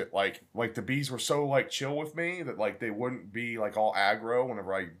use it. Like the bees were so like chill with me that like they wouldn't be like all aggro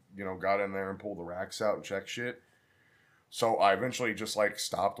whenever I, got in there and pulled the racks out and checked shit. So I eventually just like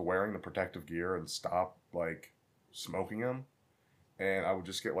stopped wearing the protective gear and stopped like smoking them. And I would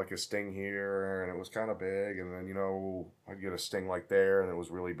just get like a sting here and it was kind of big. And then, I'd get a sting like there and it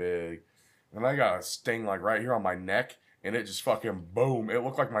was really big. And I got a sting like right here on my neck and it just fucking boom. It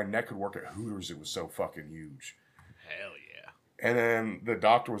looked like my neck could work at Hooters. It was so fucking huge. Hell yeah. And then the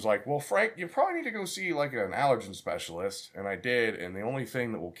doctor was like, well, Frank, you probably need to go see like an allergen specialist. And I did. And the only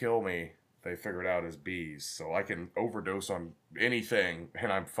thing that will kill me, they figured out, is bees. So I can overdose on anything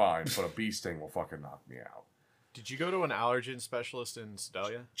and I'm fine. But a bee sting will fucking knock me out. Did you go to an allergen specialist in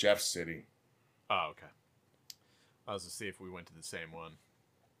Sedalia? Jeff City. Oh, okay. I was to see if we went to the same one.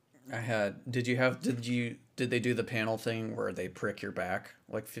 Did they do the panel thing where they prick your back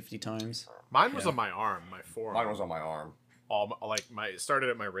like 50 times? Mine was on my arm, my forearm. Mine was on my arm. It started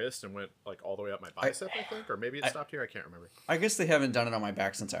at my wrist and went like all the way up my bicep, I think, or maybe it stopped here. I can't remember. I guess they haven't done it on my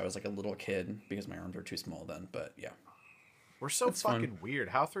back since I was like a little kid because my arms were too small then. But yeah, we're so fucking weird.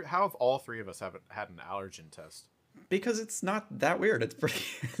 How have all three of us haven't had an allergen test? Because it's not that weird.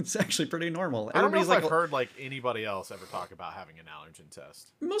 It's actually pretty normal. I don't know if I've heard like anybody else ever talk about having an allergen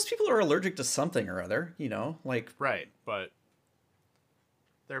test. Most people are allergic to something or other, like right, but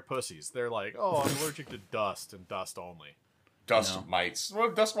they're pussies. They're like, oh, I'm allergic to dust and dust only. Dust mites.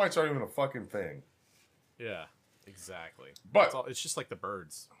 Well, dust mites aren't even a fucking thing. Yeah, exactly. But it's just like the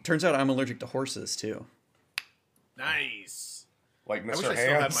birds. Turns out I'm allergic to horses too. Nice. Like Mr.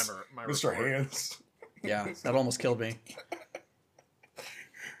 Hands. Mr. Hands. Yeah, that almost killed me.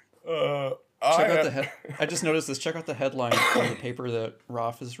 I just noticed this. Check out the headline on the paper that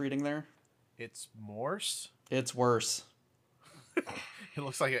Roth is reading there. It's Morse? It's worse. It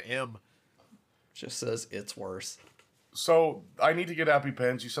looks like an M. Just says it's worse. So I need to get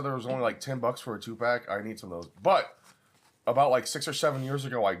EpiPens. You said there was only like $10 for a 2-pack. I need some of those. But about like 6 or 7 years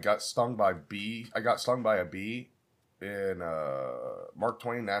ago, I got stung by a bee in Mark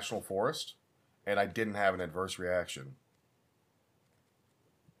Twain National Forest. And I didn't have an adverse reaction.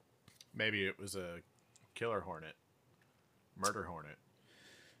 Maybe it was a killer hornet, murder hornet.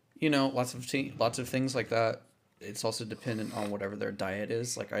 Lots of things like that. It's also dependent on whatever their diet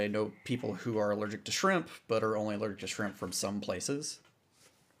is. Like I know people who are allergic to shrimp, but are only allergic to shrimp from some places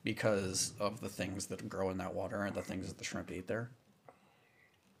because of the things that grow in that water and the things that the shrimp eat there.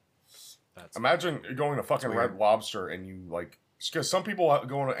 Imagine going to fucking Red Lobster and you like, because some people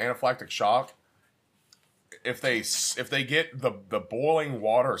go into anaphylactic shock. If they get the boiling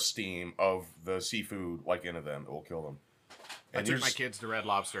water steam of the seafood like into them, it will kill them. And I took my kids to Red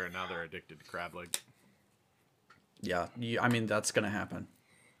Lobster, and now they're addicted to crab leg. Yeah, I mean that's gonna happen.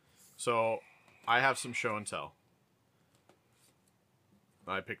 So, I have some show and tell.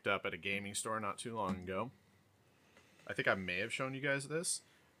 I picked up at a gaming store not too long ago. I think I may have shown you guys this.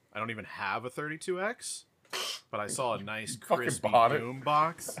 I don't even have a 32X, but I saw a nice crispy Doom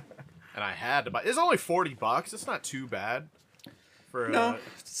box, and I had to buy. It's only $40. It's not too bad for a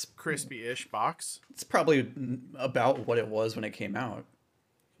crispy-ish box. It's probably about what it was when it came out.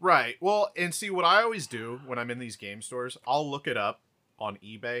 Right. Well, and see, what I always do when I'm in these game stores, I'll look it up on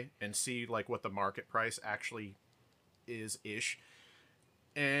eBay and see like what the market price actually is-ish.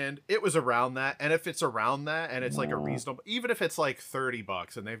 And it was around that. And if it's around that and it's like a reasonable, even if it's like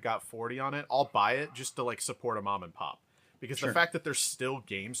 $30 and they've got 40 on it, I'll buy it just to like support a mom and pop. Because the fact that there's still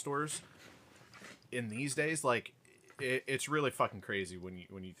game stores in these days, like it's really fucking crazy when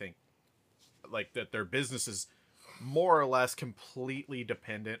you think like that their business is more or less completely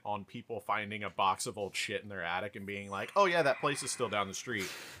dependent on people finding a box of old shit in their attic and being like, oh yeah, that place is still down the street.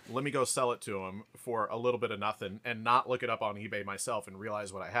 Let me go sell it to them for a little bit of nothing and not look it up on eBay myself and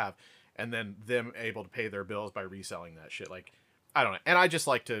realize what I have. And then them able to pay their bills by reselling that shit. Like, I don't know. And I just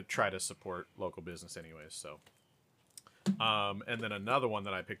like to try to support local business anyways. So, and then another one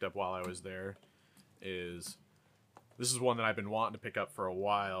that I picked up while I was there is... This is one that I've been wanting to pick up for a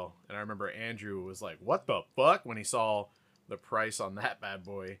while. And I remember Andrew was like, what the fuck? When he saw the price on that bad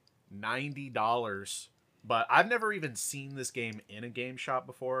boy. $90. But I've never even seen this game in a game shop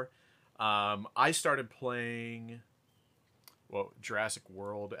before. I started playing... Well, Jurassic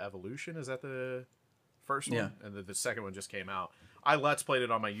World Evolution. Is that the first one? Yeah. And the second one just came out. I Let's Played it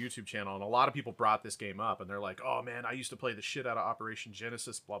on my YouTube channel. And a lot of people brought this game up. And they're like, oh man, I used to play the shit out of Operation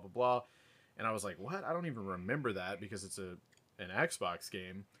Genesis, blah, blah, blah. And I was like, what? I don't even remember that because it's an Xbox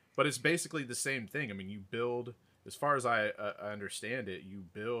game. But it's basically the same thing. I mean, you build, as far as I understand it, you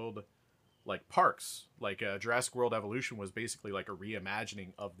build like parks. Like Jurassic World Evolution was basically like a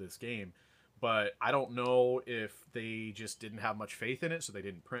reimagining of this game. But I don't know if they just didn't have much faith in it, so they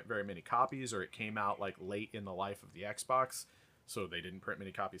didn't print very many copies, or it came out like late in the life of the Xbox, so they didn't print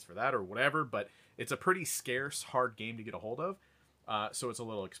many copies for that, or whatever. But it's a pretty scarce, hard game to get a hold of. So it's a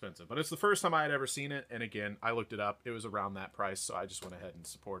little expensive, but it's the first time I had ever seen it. And again, I looked it up. It was around that price. So I just went ahead and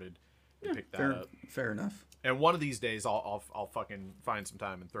supported and picked that up. Fair enough. And one of these days I'll fucking find some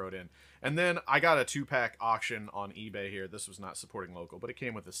time and throw it in. And then I got a 2-pack auction on eBay here. This was not supporting local, but it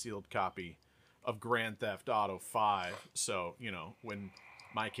came with a sealed copy of Grand Theft Auto 5. So, you know, when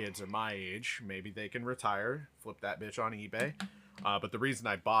my kids are my age, maybe they can retire, flip that bitch on eBay. But the reason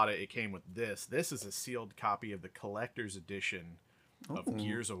I bought it, it came with this. This is a sealed copy of the collector's edition of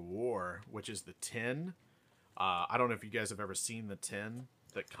Gears of War, which is the tin. I don't know if you guys have ever seen the tin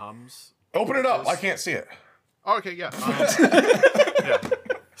that comes. Open it up. I can't see it. Oh, okay, yeah. Yeah.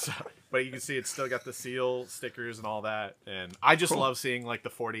 So, but you can see it's still got the seal stickers and all that. And I just love seeing like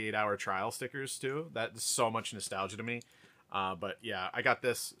the 48-hour trial stickers too. That's so much nostalgia to me. But yeah, I got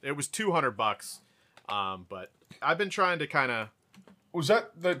this. It was $200. But I've been trying to kind of. Is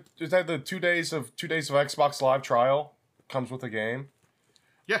that the 2 days of Xbox Live trial? Comes with the game.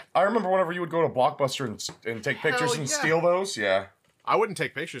 Yeah, I remember whenever you would go to Blockbuster and take pictures and steal those. Yeah, I wouldn't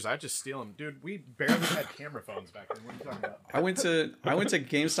take pictures. I'd just steal them, dude. We barely had camera phones back then. What are you talking about? I went to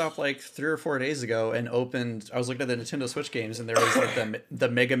GameStop like 3 or 4 days ago and opened. I was looking at the Nintendo Switch games and there was like the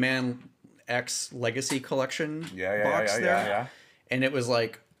Mega Man X Legacy Collection box there. Yeah. And it was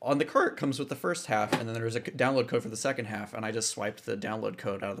like on the cart comes with the first half, and then there was a download code for the second half, and I just swiped the download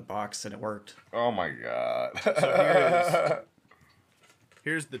code out of the box, and it worked. Oh my god! So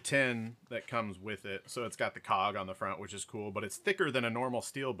here's the tin that comes with it. So it's got the cog on the front, which is cool, but it's thicker than a normal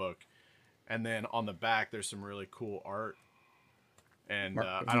steelbook. And then on the back, there's some really cool art. And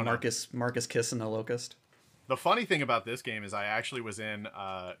I don't know. Marcus kissing the locust. The funny thing about this game is I actually was in,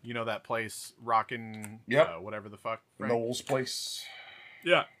 you know, that place, Rockin', whatever the fuck, Frank? Noel's place.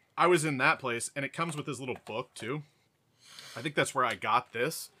 Yeah, I was in that place, and it comes with this little book, too. I think that's where I got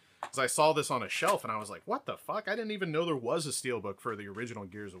this, because I saw this on a shelf, and I was like, what the fuck? I didn't even know there was a steelbook for the original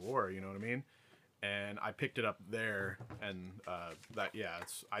Gears of War, you know what I mean? And I picked it up there, and I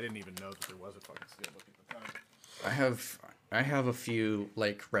didn't even know that there was a fucking steelbook at the time. I have a few,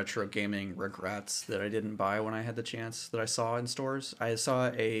 like, retro gaming regrets that I didn't buy when I had the chance that I saw in stores. I saw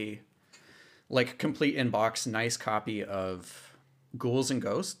a, like, complete in-box, nice copy of Ghouls and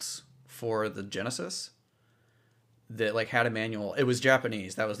Ghosts for the Genesis that like had a manual. It was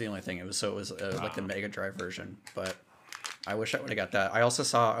Japanese. That was the only thing. It was like the Mega Drive version, but I wish I would have got that. I also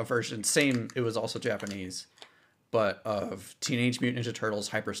saw a version, it was also Japanese, but of Teenage Mutant Ninja Turtles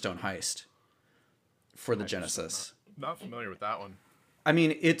Hyperstone Heist for the Genesis. Not familiar with that one. I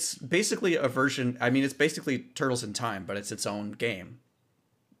mean, it's basically a version. I mean, it's basically Turtles in Time, but it's its own game.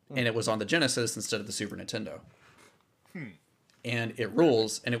 And it was on the Genesis instead of the Super Nintendo. and it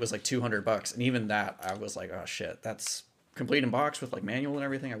rules, and it was like $200. And even that, I was like, oh shit, that's complete in box with like manual and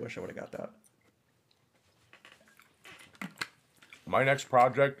everything. I wish I would have got that. My next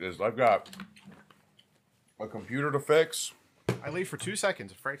project is I've got a computer to fix. I leave for 2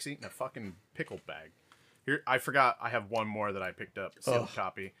 seconds. Frank's eating a fucking pickle bag. Here, I forgot I have one more that I picked up, sealed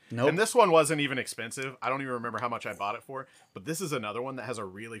copy. Nope. And this one wasn't even expensive. I don't even remember how much I bought it for. But this is another one that has a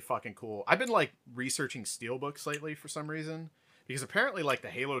really fucking cool... I've been, like, researching steelbooks lately for some reason. Because apparently, like, the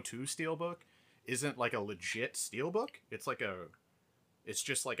Halo 2 steelbook isn't, like, a legit steelbook. It's, like, a... It's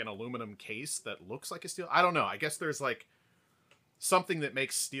just, like, an aluminum case that looks like a steel... I don't know. I guess there's, like, something that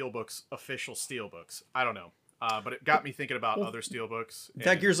makes steelbooks official steelbooks. I don't know. But it got me thinking about other steelbooks.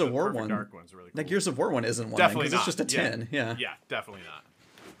 That Gears of War one, Dark one's really cool. That Gears of War one isn't one. Definitely not. It's just a 10. Yeah. Yeah, definitely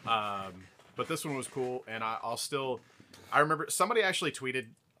not. But this one was cool, and I'll still. I remember somebody actually tweeted.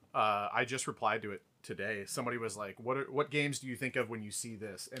 I just replied to it today. Somebody was like, "What games do you think of when you see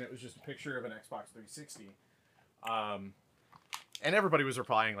this?" And it was just a picture of an Xbox 360. And everybody was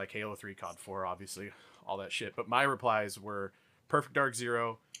replying like Halo 3, COD 4, obviously, all that shit. But my replies were Perfect Dark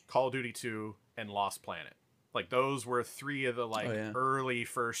Zero, Call of Duty 2, and Lost Planet. Like, those were 3 of the, like, early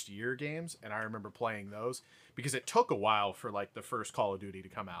first-year games, and I remember playing those, because it took a while for, like, the first Call of Duty to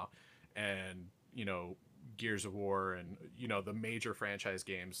come out, and, you know, Gears of War, and, you know, the major franchise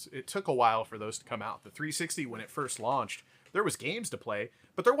games. It took a while for those to come out. The 360, when it first launched, there was games to play,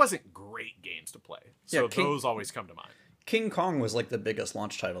 but there wasn't great games to play. So those always come to mind. King Kong was, like, the biggest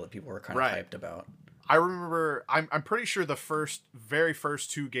launch title that people were kind of hyped about. I remember, I'm pretty sure the very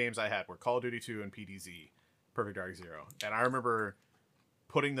first 2 games I had were Call of Duty 2 and PDZ. Perfect Dark Zero. And I remember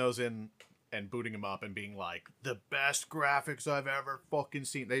putting those in and booting them up and being like, the best graphics I've ever fucking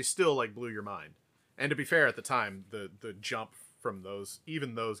seen. They still, like, blew your mind. And to be fair, at the time, the jump from those,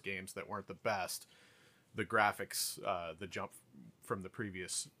 even those games that weren't the best, the graphics, the jump from the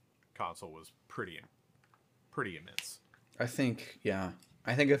previous console was pretty immense. I think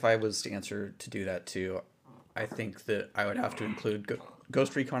if I was to answer to do that too, I think that I would have to include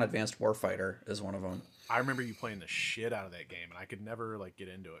Ghost Recon Advanced Warfighter as one of them. I remember you playing the shit out of that game, and I could never, like, get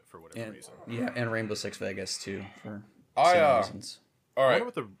into it for whatever reason. Yeah, and Rainbow Six Vegas too, for reasons. All right. I wonder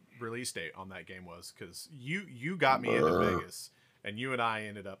what the release date on that game was, because you got me into Vegas, and you and I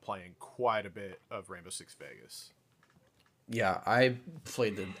ended up playing quite a bit of Rainbow Six Vegas. Yeah, I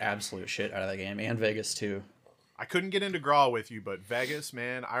played the absolute shit out of that game, and Vegas too. I couldn't get into Grawl with you, but Vegas,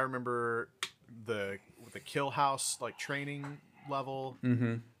 man, I remember the Kill House, like, training level.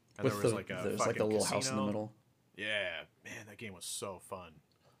 Mm-hmm. And there was like a little casino. house in the middle. Yeah, man, that game was so fun.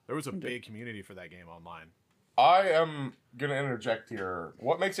 There was a big community for that game online. I am gonna interject here.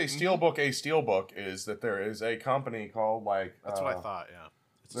 What makes a steelbook is that there is a company called, like, that's what I thought. Yeah,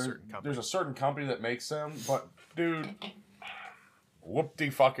 it's a certain company. There's a certain company that makes them, but dude,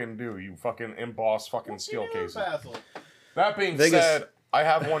 whoop-de-fucking-do, you fucking emboss fucking steel cases. That being said, I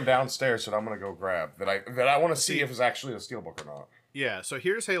have one downstairs that I'm gonna go grab that I want to see if it's actually a steelbook or not. Yeah, so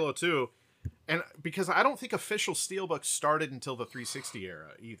here's Halo 2, and because I don't think official steelbooks started until the 360 era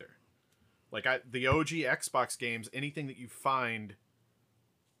either. Like, the OG Xbox games, anything that you find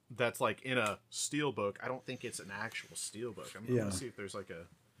that's, like, in a steelbook, I don't think it's an actual steelbook. I'm gonna see if there's, like, a...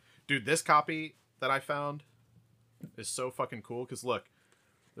 Dude, this copy that I found is so fucking cool, because look,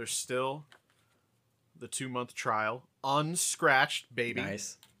 there's still the 2-month trial, unscratched, baby.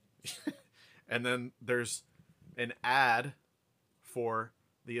 Nice. And then there's an ad for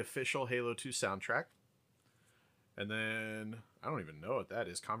the official Halo 2 soundtrack. And then, I don't even know what that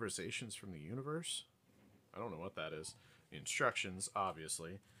is. Conversations from the Universe? I don't know what that is. Instructions,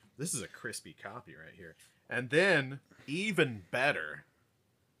 obviously. This is a crispy copy right here. And then, even better,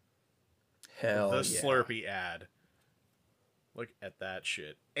 the Slurpee ad. Look at that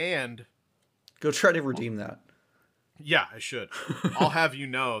shit. And... go try to redeem that. Yeah, I should. I'll have you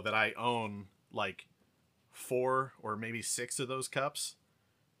know that I own, like, 4 or maybe 6 of those cups.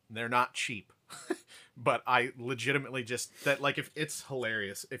 They're not cheap. But I legitimately just... that, like, if it's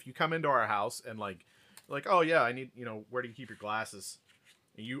hilarious. If you come into our house and, like, oh, yeah, I need, you know, where do you keep your glasses?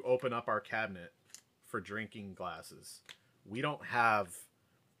 And you open up our cabinet for drinking glasses. We don't have,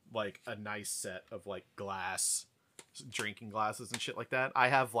 like, a nice set of, like, glass drinking glasses and shit like that. I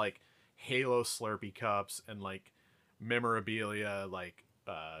have, like, Halo Slurpee cups and, like, memorabilia, like,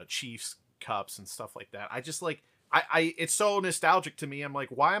 Chiefs cups and stuff like that. I just, like, I it's so nostalgic to me. I'm like,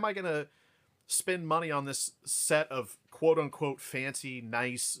 why am I gonna spend money on this set of quote unquote fancy,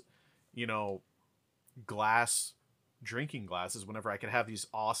 nice, you know, glass drinking glasses whenever I could have these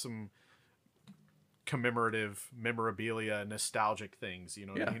awesome commemorative memorabilia, nostalgic things, you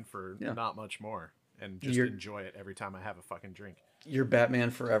know what I mean, for not much more. and just enjoy it every time I have a fucking drink. Your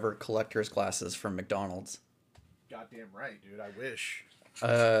Batman Forever collector's glasses from McDonald's. Goddamn right, dude. I wish.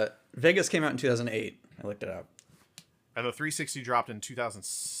 Vegas came out in 2008. I looked it up. And the 360 dropped in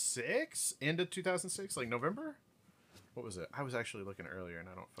 2006? End of 2006? Like November? What was it? I was actually looking earlier and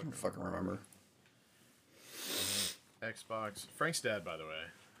I don't fucking remember. Xbox. Frank's dead, by the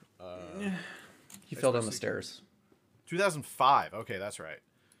way. He fell down the stairs. 2005. Okay, that's right.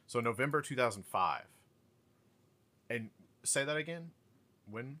 So November 2005. And say that again?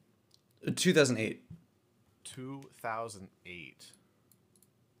 When? 2008. 2008.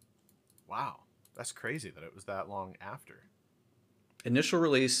 Wow. That's crazy that it was that long after. Initial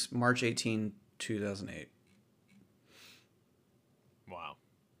release, March 18, 2008. Wow.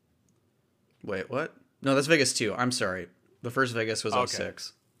 Wait, what? No, that's Vegas 2. I'm sorry. The first Vegas was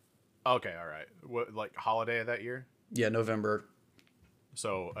 06. Okay, all right. What, like holiday of that year? Yeah, November.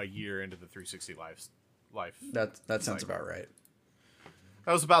 So a year into the 360 life. That sounds about right.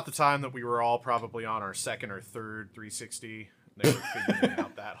 That was about the time that we were all probably on our second or third 360. They were figuring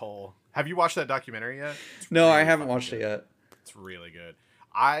out that whole... Have you watched that documentary yet? No, really I haven't watched it yet. It's really good.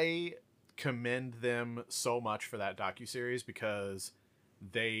 I commend them so much for that docuseries because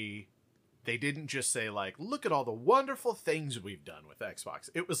they didn't just say like, look at all the wonderful things we've done with Xbox.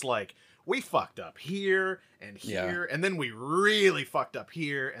 It was like, we fucked up here and here, and then we really fucked up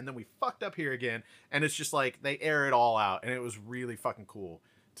here, and then we fucked up here again. And it's just like, they air it all out, and it was really fucking cool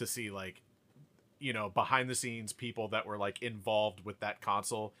to see like, you know, behind the scenes people that were like involved with that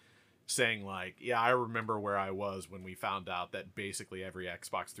console saying like, yeah, I remember where I was when we found out that basically every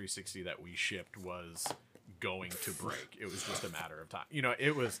Xbox 360 that we shipped was going to break. It was just a matter of time. You know,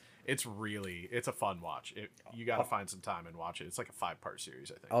 it's a fun watch. You got to find some time and watch it. It's like a 5-part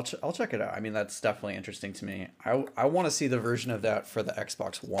series, I think. I'll check it out. I mean, that's definitely interesting to me. I want to see the version of that for the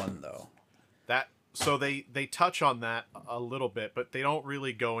Xbox One though. So they touch on that a little bit, but they don't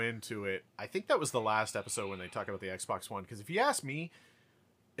really go into it. I think that was the last episode when they talk about the Xbox One, because if you ask me,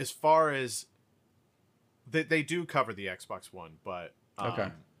 as far as they do cover the Xbox One, but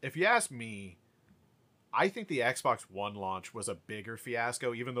if you ask me, I think the Xbox One launch was a bigger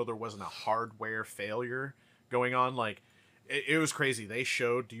fiasco, even though there wasn't a hardware failure going on. Like, it was crazy. They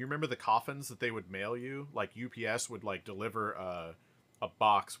showed, do you remember the coffins that they would mail you? Like, UPS would, like, deliver a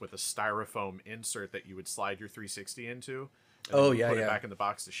box with a styrofoam insert that you would slide your 360 into. And put it back in the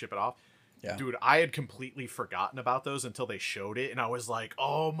box to ship it off. Yeah. Dude, I had completely forgotten about those until they showed it, and I was like,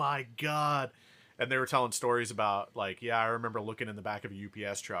 oh my God. And they were telling stories about, like, yeah, I remember looking in the back of a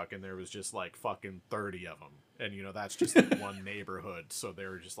UPS truck, and there was just, like, fucking 30 of them. And, you know, that's just like one neighborhood. So they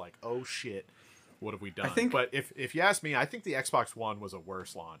were just like, oh, shit, what have we done? But if you ask me, I think the Xbox One was a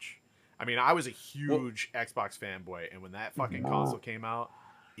worse launch. I mean, I was a huge Xbox fanboy, and when that fucking console came out,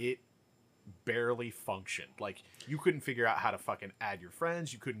 it barely functioned. Like, you couldn't figure out how to fucking add your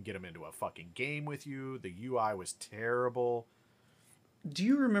friends. You couldn't get them into a fucking game with you. The UI was terrible. Do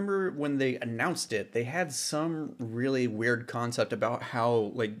you remember when they announced it, they had some really weird concept about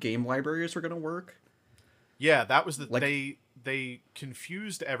how like game libraries were going to work? Yeah, that was they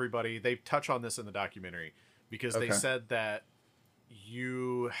confused everybody. They touch on this in the documentary because they said that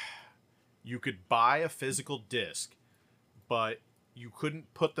you could buy a physical disc, but you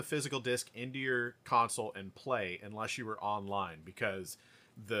couldn't put the physical disc into your console and play unless you were online, because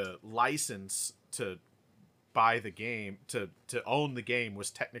the license to buy the game, to own the game, was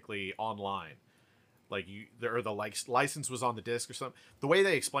technically online. Like, the license was on the disc or something. The way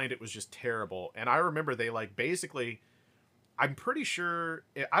they explained it was just terrible. And I remember they like basically, I'm pretty sure,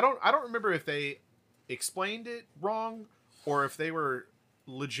 I don't remember if they explained it wrong or if they were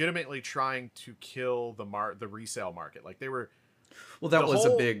legitimately trying to kill the resale market. Like, they were. Well, that was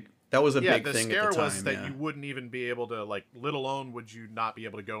a big thing. The scare was that you wouldn't even be able to, like, let alone would you not be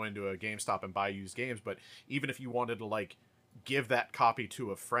able to go into a GameStop and buy used games, but even if you wanted to, like, give that copy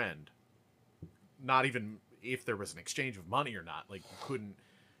to a friend, not even if there was an exchange of money or not, like,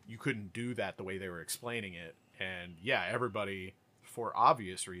 you couldn't do that the way they were explaining it. And yeah, everybody, for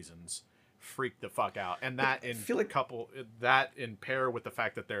obvious reasons, freaked the fuck out. And that in pair with the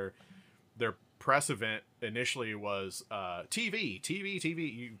fact that their press event initially was TV.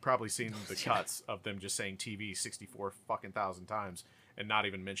 You've probably seen the cuts of them just saying TV 64 fucking thousand times and not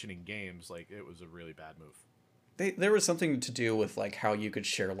even mentioning games. Like, it was a really bad move. There was something to do with like how you could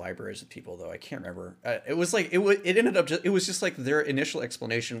share libraries with people, though. I can't remember. It was like it ended up it was just like their initial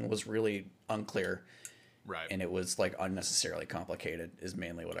explanation was really unclear, right? And it was like unnecessarily complicated. Is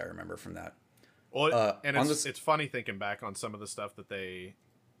mainly what I remember from that. Well, and it's funny thinking back on some of the stuff that they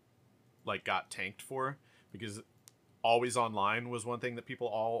like got tanked for, because always online was one thing that people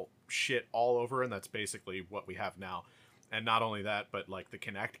all shit all over, and that's basically what we have now. And not only that, but like the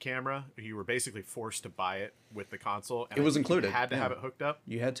Kinect camera, you were basically forced to buy it with the console. And it was included. You had to have it hooked up.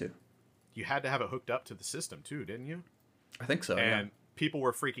 You had to. You had to have it hooked up to the system too, didn't you? I think so. And people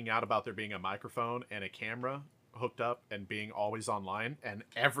were freaking out about there being a microphone and a camera hooked up and being always online. And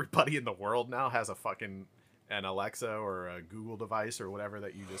everybody in the world now has an Alexa or a Google device or whatever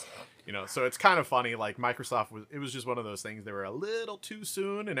that you just, so it's kind of funny. Like Microsoft it was just one of those things. They were a little too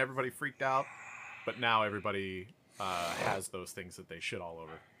soon and everybody freaked out, but now everybody has those things that they shit all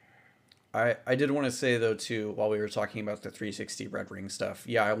over. I did want to say though too, while we were talking about the 360 Red Ring stuff,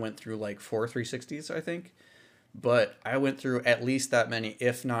 yeah, I went through like 4 360s, I think, but I went through at least that many,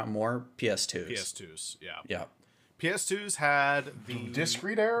 if not more, PS2s. PS2s, yeah. Yeah. PS2s had the disc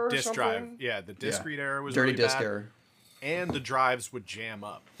read error or disc something? drive. Yeah, the disc read error was dirty really disc bad. error. And the drives would jam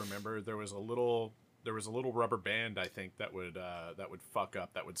up. Remember, there was a little rubber band, I think, that would fuck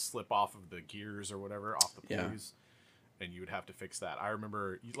up, that would slip off of the gears or whatever, off the pulleys, and you would have to fix that. I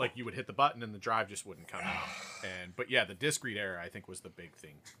remember, you would hit the button and the drive just wouldn't come out. But yeah, the disc read error I think was the big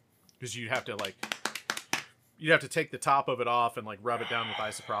thing, because you'd have to take the top of it off and like rub it down with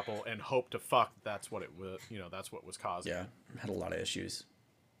isopropyl and hope to fuck that's what it was. That's what was causing. Yeah, had a lot of issues.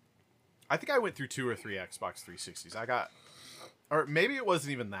 I think I went through 2 or 3 Xbox 360s. Or maybe it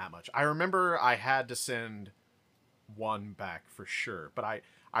wasn't even that much. I remember I had to send one back for sure, but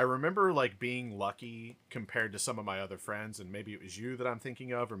I remember like being lucky compared to some of my other friends, and maybe it was you that I'm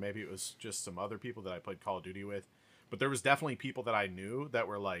thinking of, or maybe it was just some other people that I played Call of Duty with. But there was definitely people that I knew that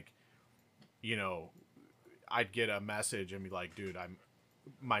were like, I'd get a message and be like, dude,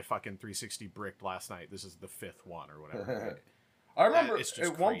 my fucking 360 bricked last night. This is the 5th one or whatever. I remember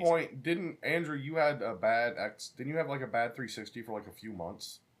at one point, didn't Andrew, you had didn't you have like a bad 360 for like a few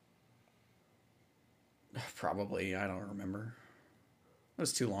months? Probably. I don't remember. It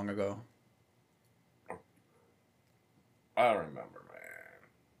was too long ago. I don't remember,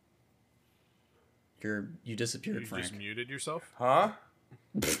 man. You disappeared, you Frank. You just muted yourself? Huh?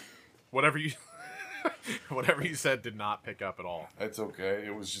 Whatever you said did not pick up at all. It's okay.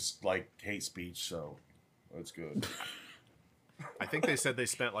 It was just like hate speech, so that's good. I think they said they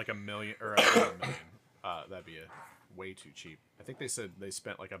spent like $1 million, or not $1 million. That'd be way too cheap. I think they said they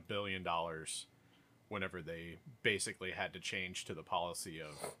spent like $1 billion whenever they basically had to change to the policy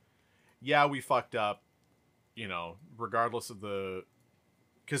of, yeah, we fucked up, regardless of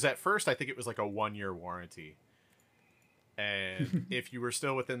because at first I think it was like a 1-year warranty. And if you were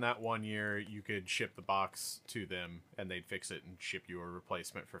still within that 1 year, you could ship the box to them and they'd fix it and ship you a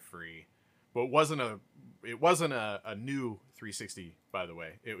replacement for free. But it wasn't a new 360, by the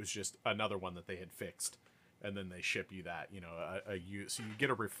way. It was just another one that they had fixed, and then they ship you that, so you get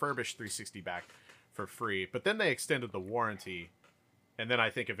a refurbished 360 back for free. But then they extended the warranty, and then I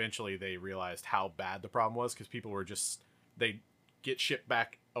think eventually they realized how bad the problem was, because people were they get shipped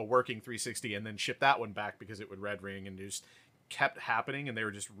back a working 360 and then ship that one back because it would red ring, and it just kept happening, and they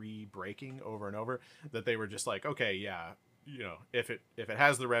were just re-breaking over and over, that they were just like, okay, yeah, if it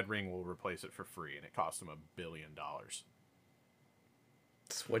has the red ring, we'll replace it for free, and it cost them $1 billion.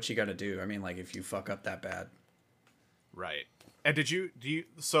 It's what you got to do. I mean, like, if you fuck up that bad, right? And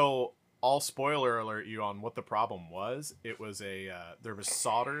so all spoiler alert you on what the problem was. It was there was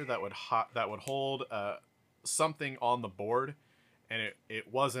solder that would hold something on the board, and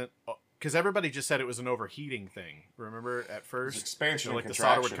it wasn't, because everybody just said it was an overheating thing. Remember at first, expansion, like the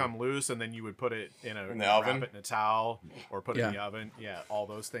solder would come loose, and then you would put it in the oven, wrap it in a towel, or put it in the oven. Yeah, all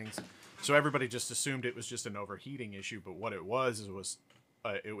those things. So everybody just assumed it was just an overheating issue, but what it was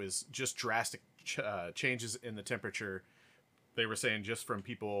just drastic changes in the temperature. They were saying just from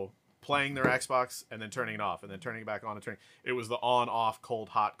people playing their Xbox and then turning it off and then turning it back on and turning. It was the on off, cold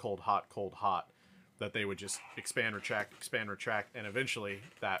hot, cold hot, cold hot, that they would just expand, retract, and eventually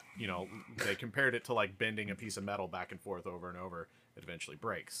that, they compared it to like bending a piece of metal back and forth over and over. It eventually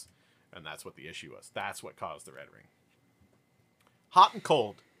breaks, and that's what the issue was. That's what caused the red ring. Hot and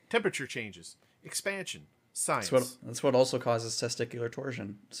cold, temperature changes, expansion, science. That's what also causes testicular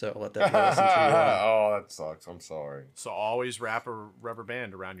torsion. So let that be a lesson to you. Oh, that sucks. I'm sorry. So always wrap a rubber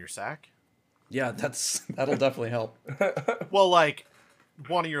band around your sack. Yeah, that'll definitely help. Well, like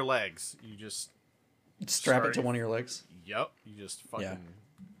one of your legs, you just strap it to one of your legs. Yep, you just fucking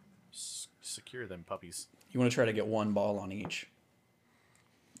secure them puppies. You want to try to get one ball on each,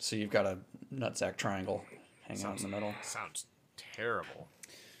 so you've got a nutsack triangle hanging out in the middle. Sounds terrible.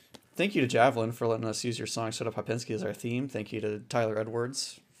 Thank you to Javelin for letting us use your song "Soda Popinski" as our theme. Thank you to Tyler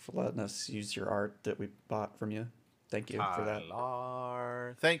Edwards for letting us use your art that we bought from you. Thank you for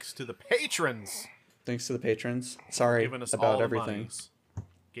that. Thanks to the patrons. Thanks to the patrons. Sorry about everything.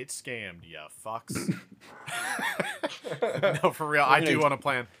 Get scammed, ya fucks. No, for real. I do want to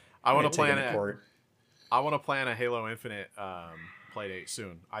plan. I want to plan it. I want to plan a Halo Infinite playdate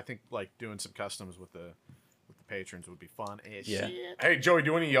soon. I think like doing some customs with the patrons would be fun. Yeah. Hey Joey, do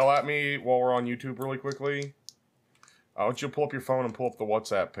you want to yell at me while we're on YouTube really quickly? I want you to pull up your phone and pull up the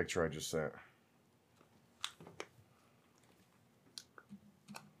WhatsApp picture I just sent.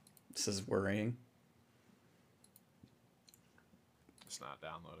 This is worrying. It's not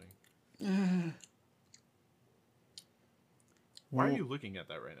downloading. Why are you looking at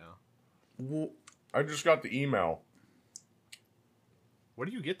that right now? I just got the email. Where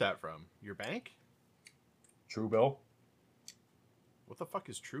do you get that from? Your bank? Truebill. What the fuck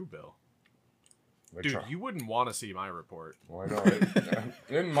is Truebill? Dude, you wouldn't want to see my report. Well, I know.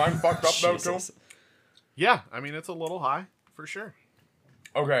 Isn't mine fucked up though, too? Yeah, I mean, it's a little high, for sure.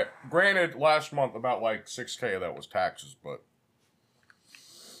 Okay, granted, last month about like $6,000 of that was taxes, but...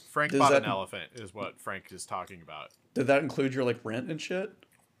 Frank bought an elephant, is what Frank is talking about. Did that include your like rent and shit?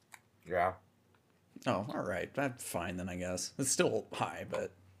 Yeah. Oh, all right. That's fine then, I guess. It's still high,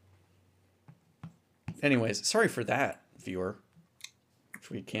 but... Anyways, sorry for that, viewer. Which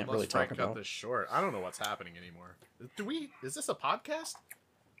we can't really talk about. Cut this short. I don't know what's happening anymore. Is this a podcast?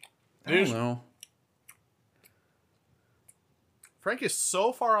 I don't know. Frank is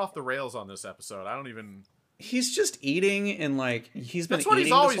so far off the rails on this episode. I don't even... He's just eating and like he's been. That's what eating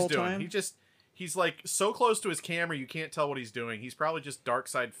he's always this whole doing. time. He's like so close to his camera you can't tell what he's doing. He's probably just dark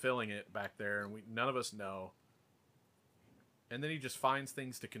side filling it back there, and none of us know. And then he just finds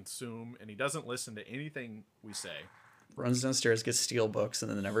things to consume, and he doesn't listen to anything we say. Runs downstairs, gets steel books,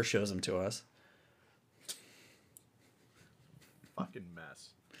 and then never shows them to us. Fucking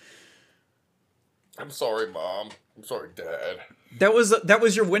mess. I'm sorry, Mom. I'm sorry, Dad. That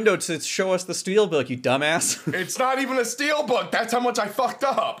was your window to show us the steelbook, you dumbass. It's not even a steelbook. That's how much I fucked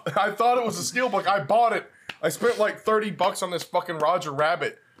up. I thought it was a steelbook. I bought it. I spent like $30 on this fucking Roger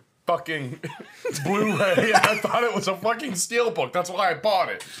Rabbit fucking Blu-ray. I thought it was a fucking steelbook. That's why I bought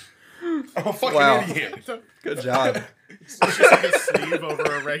it. I'm a fucking idiot. Good job. It's just like a sleeve over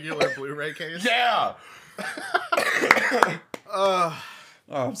a regular Blu-ray case. Yeah. Oh,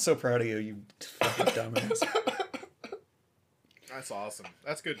 I'm so proud of you, you fucking dumbass. That's awesome.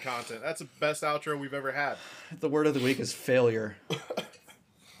 That's good content. That's the best outro we've ever had. The word of the week is failure.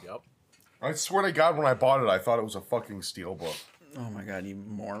 Yep. I swear to God, when I bought it, I thought it was a fucking steelbook. Oh my God, you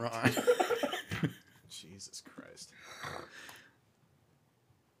moron. Jesus Christ.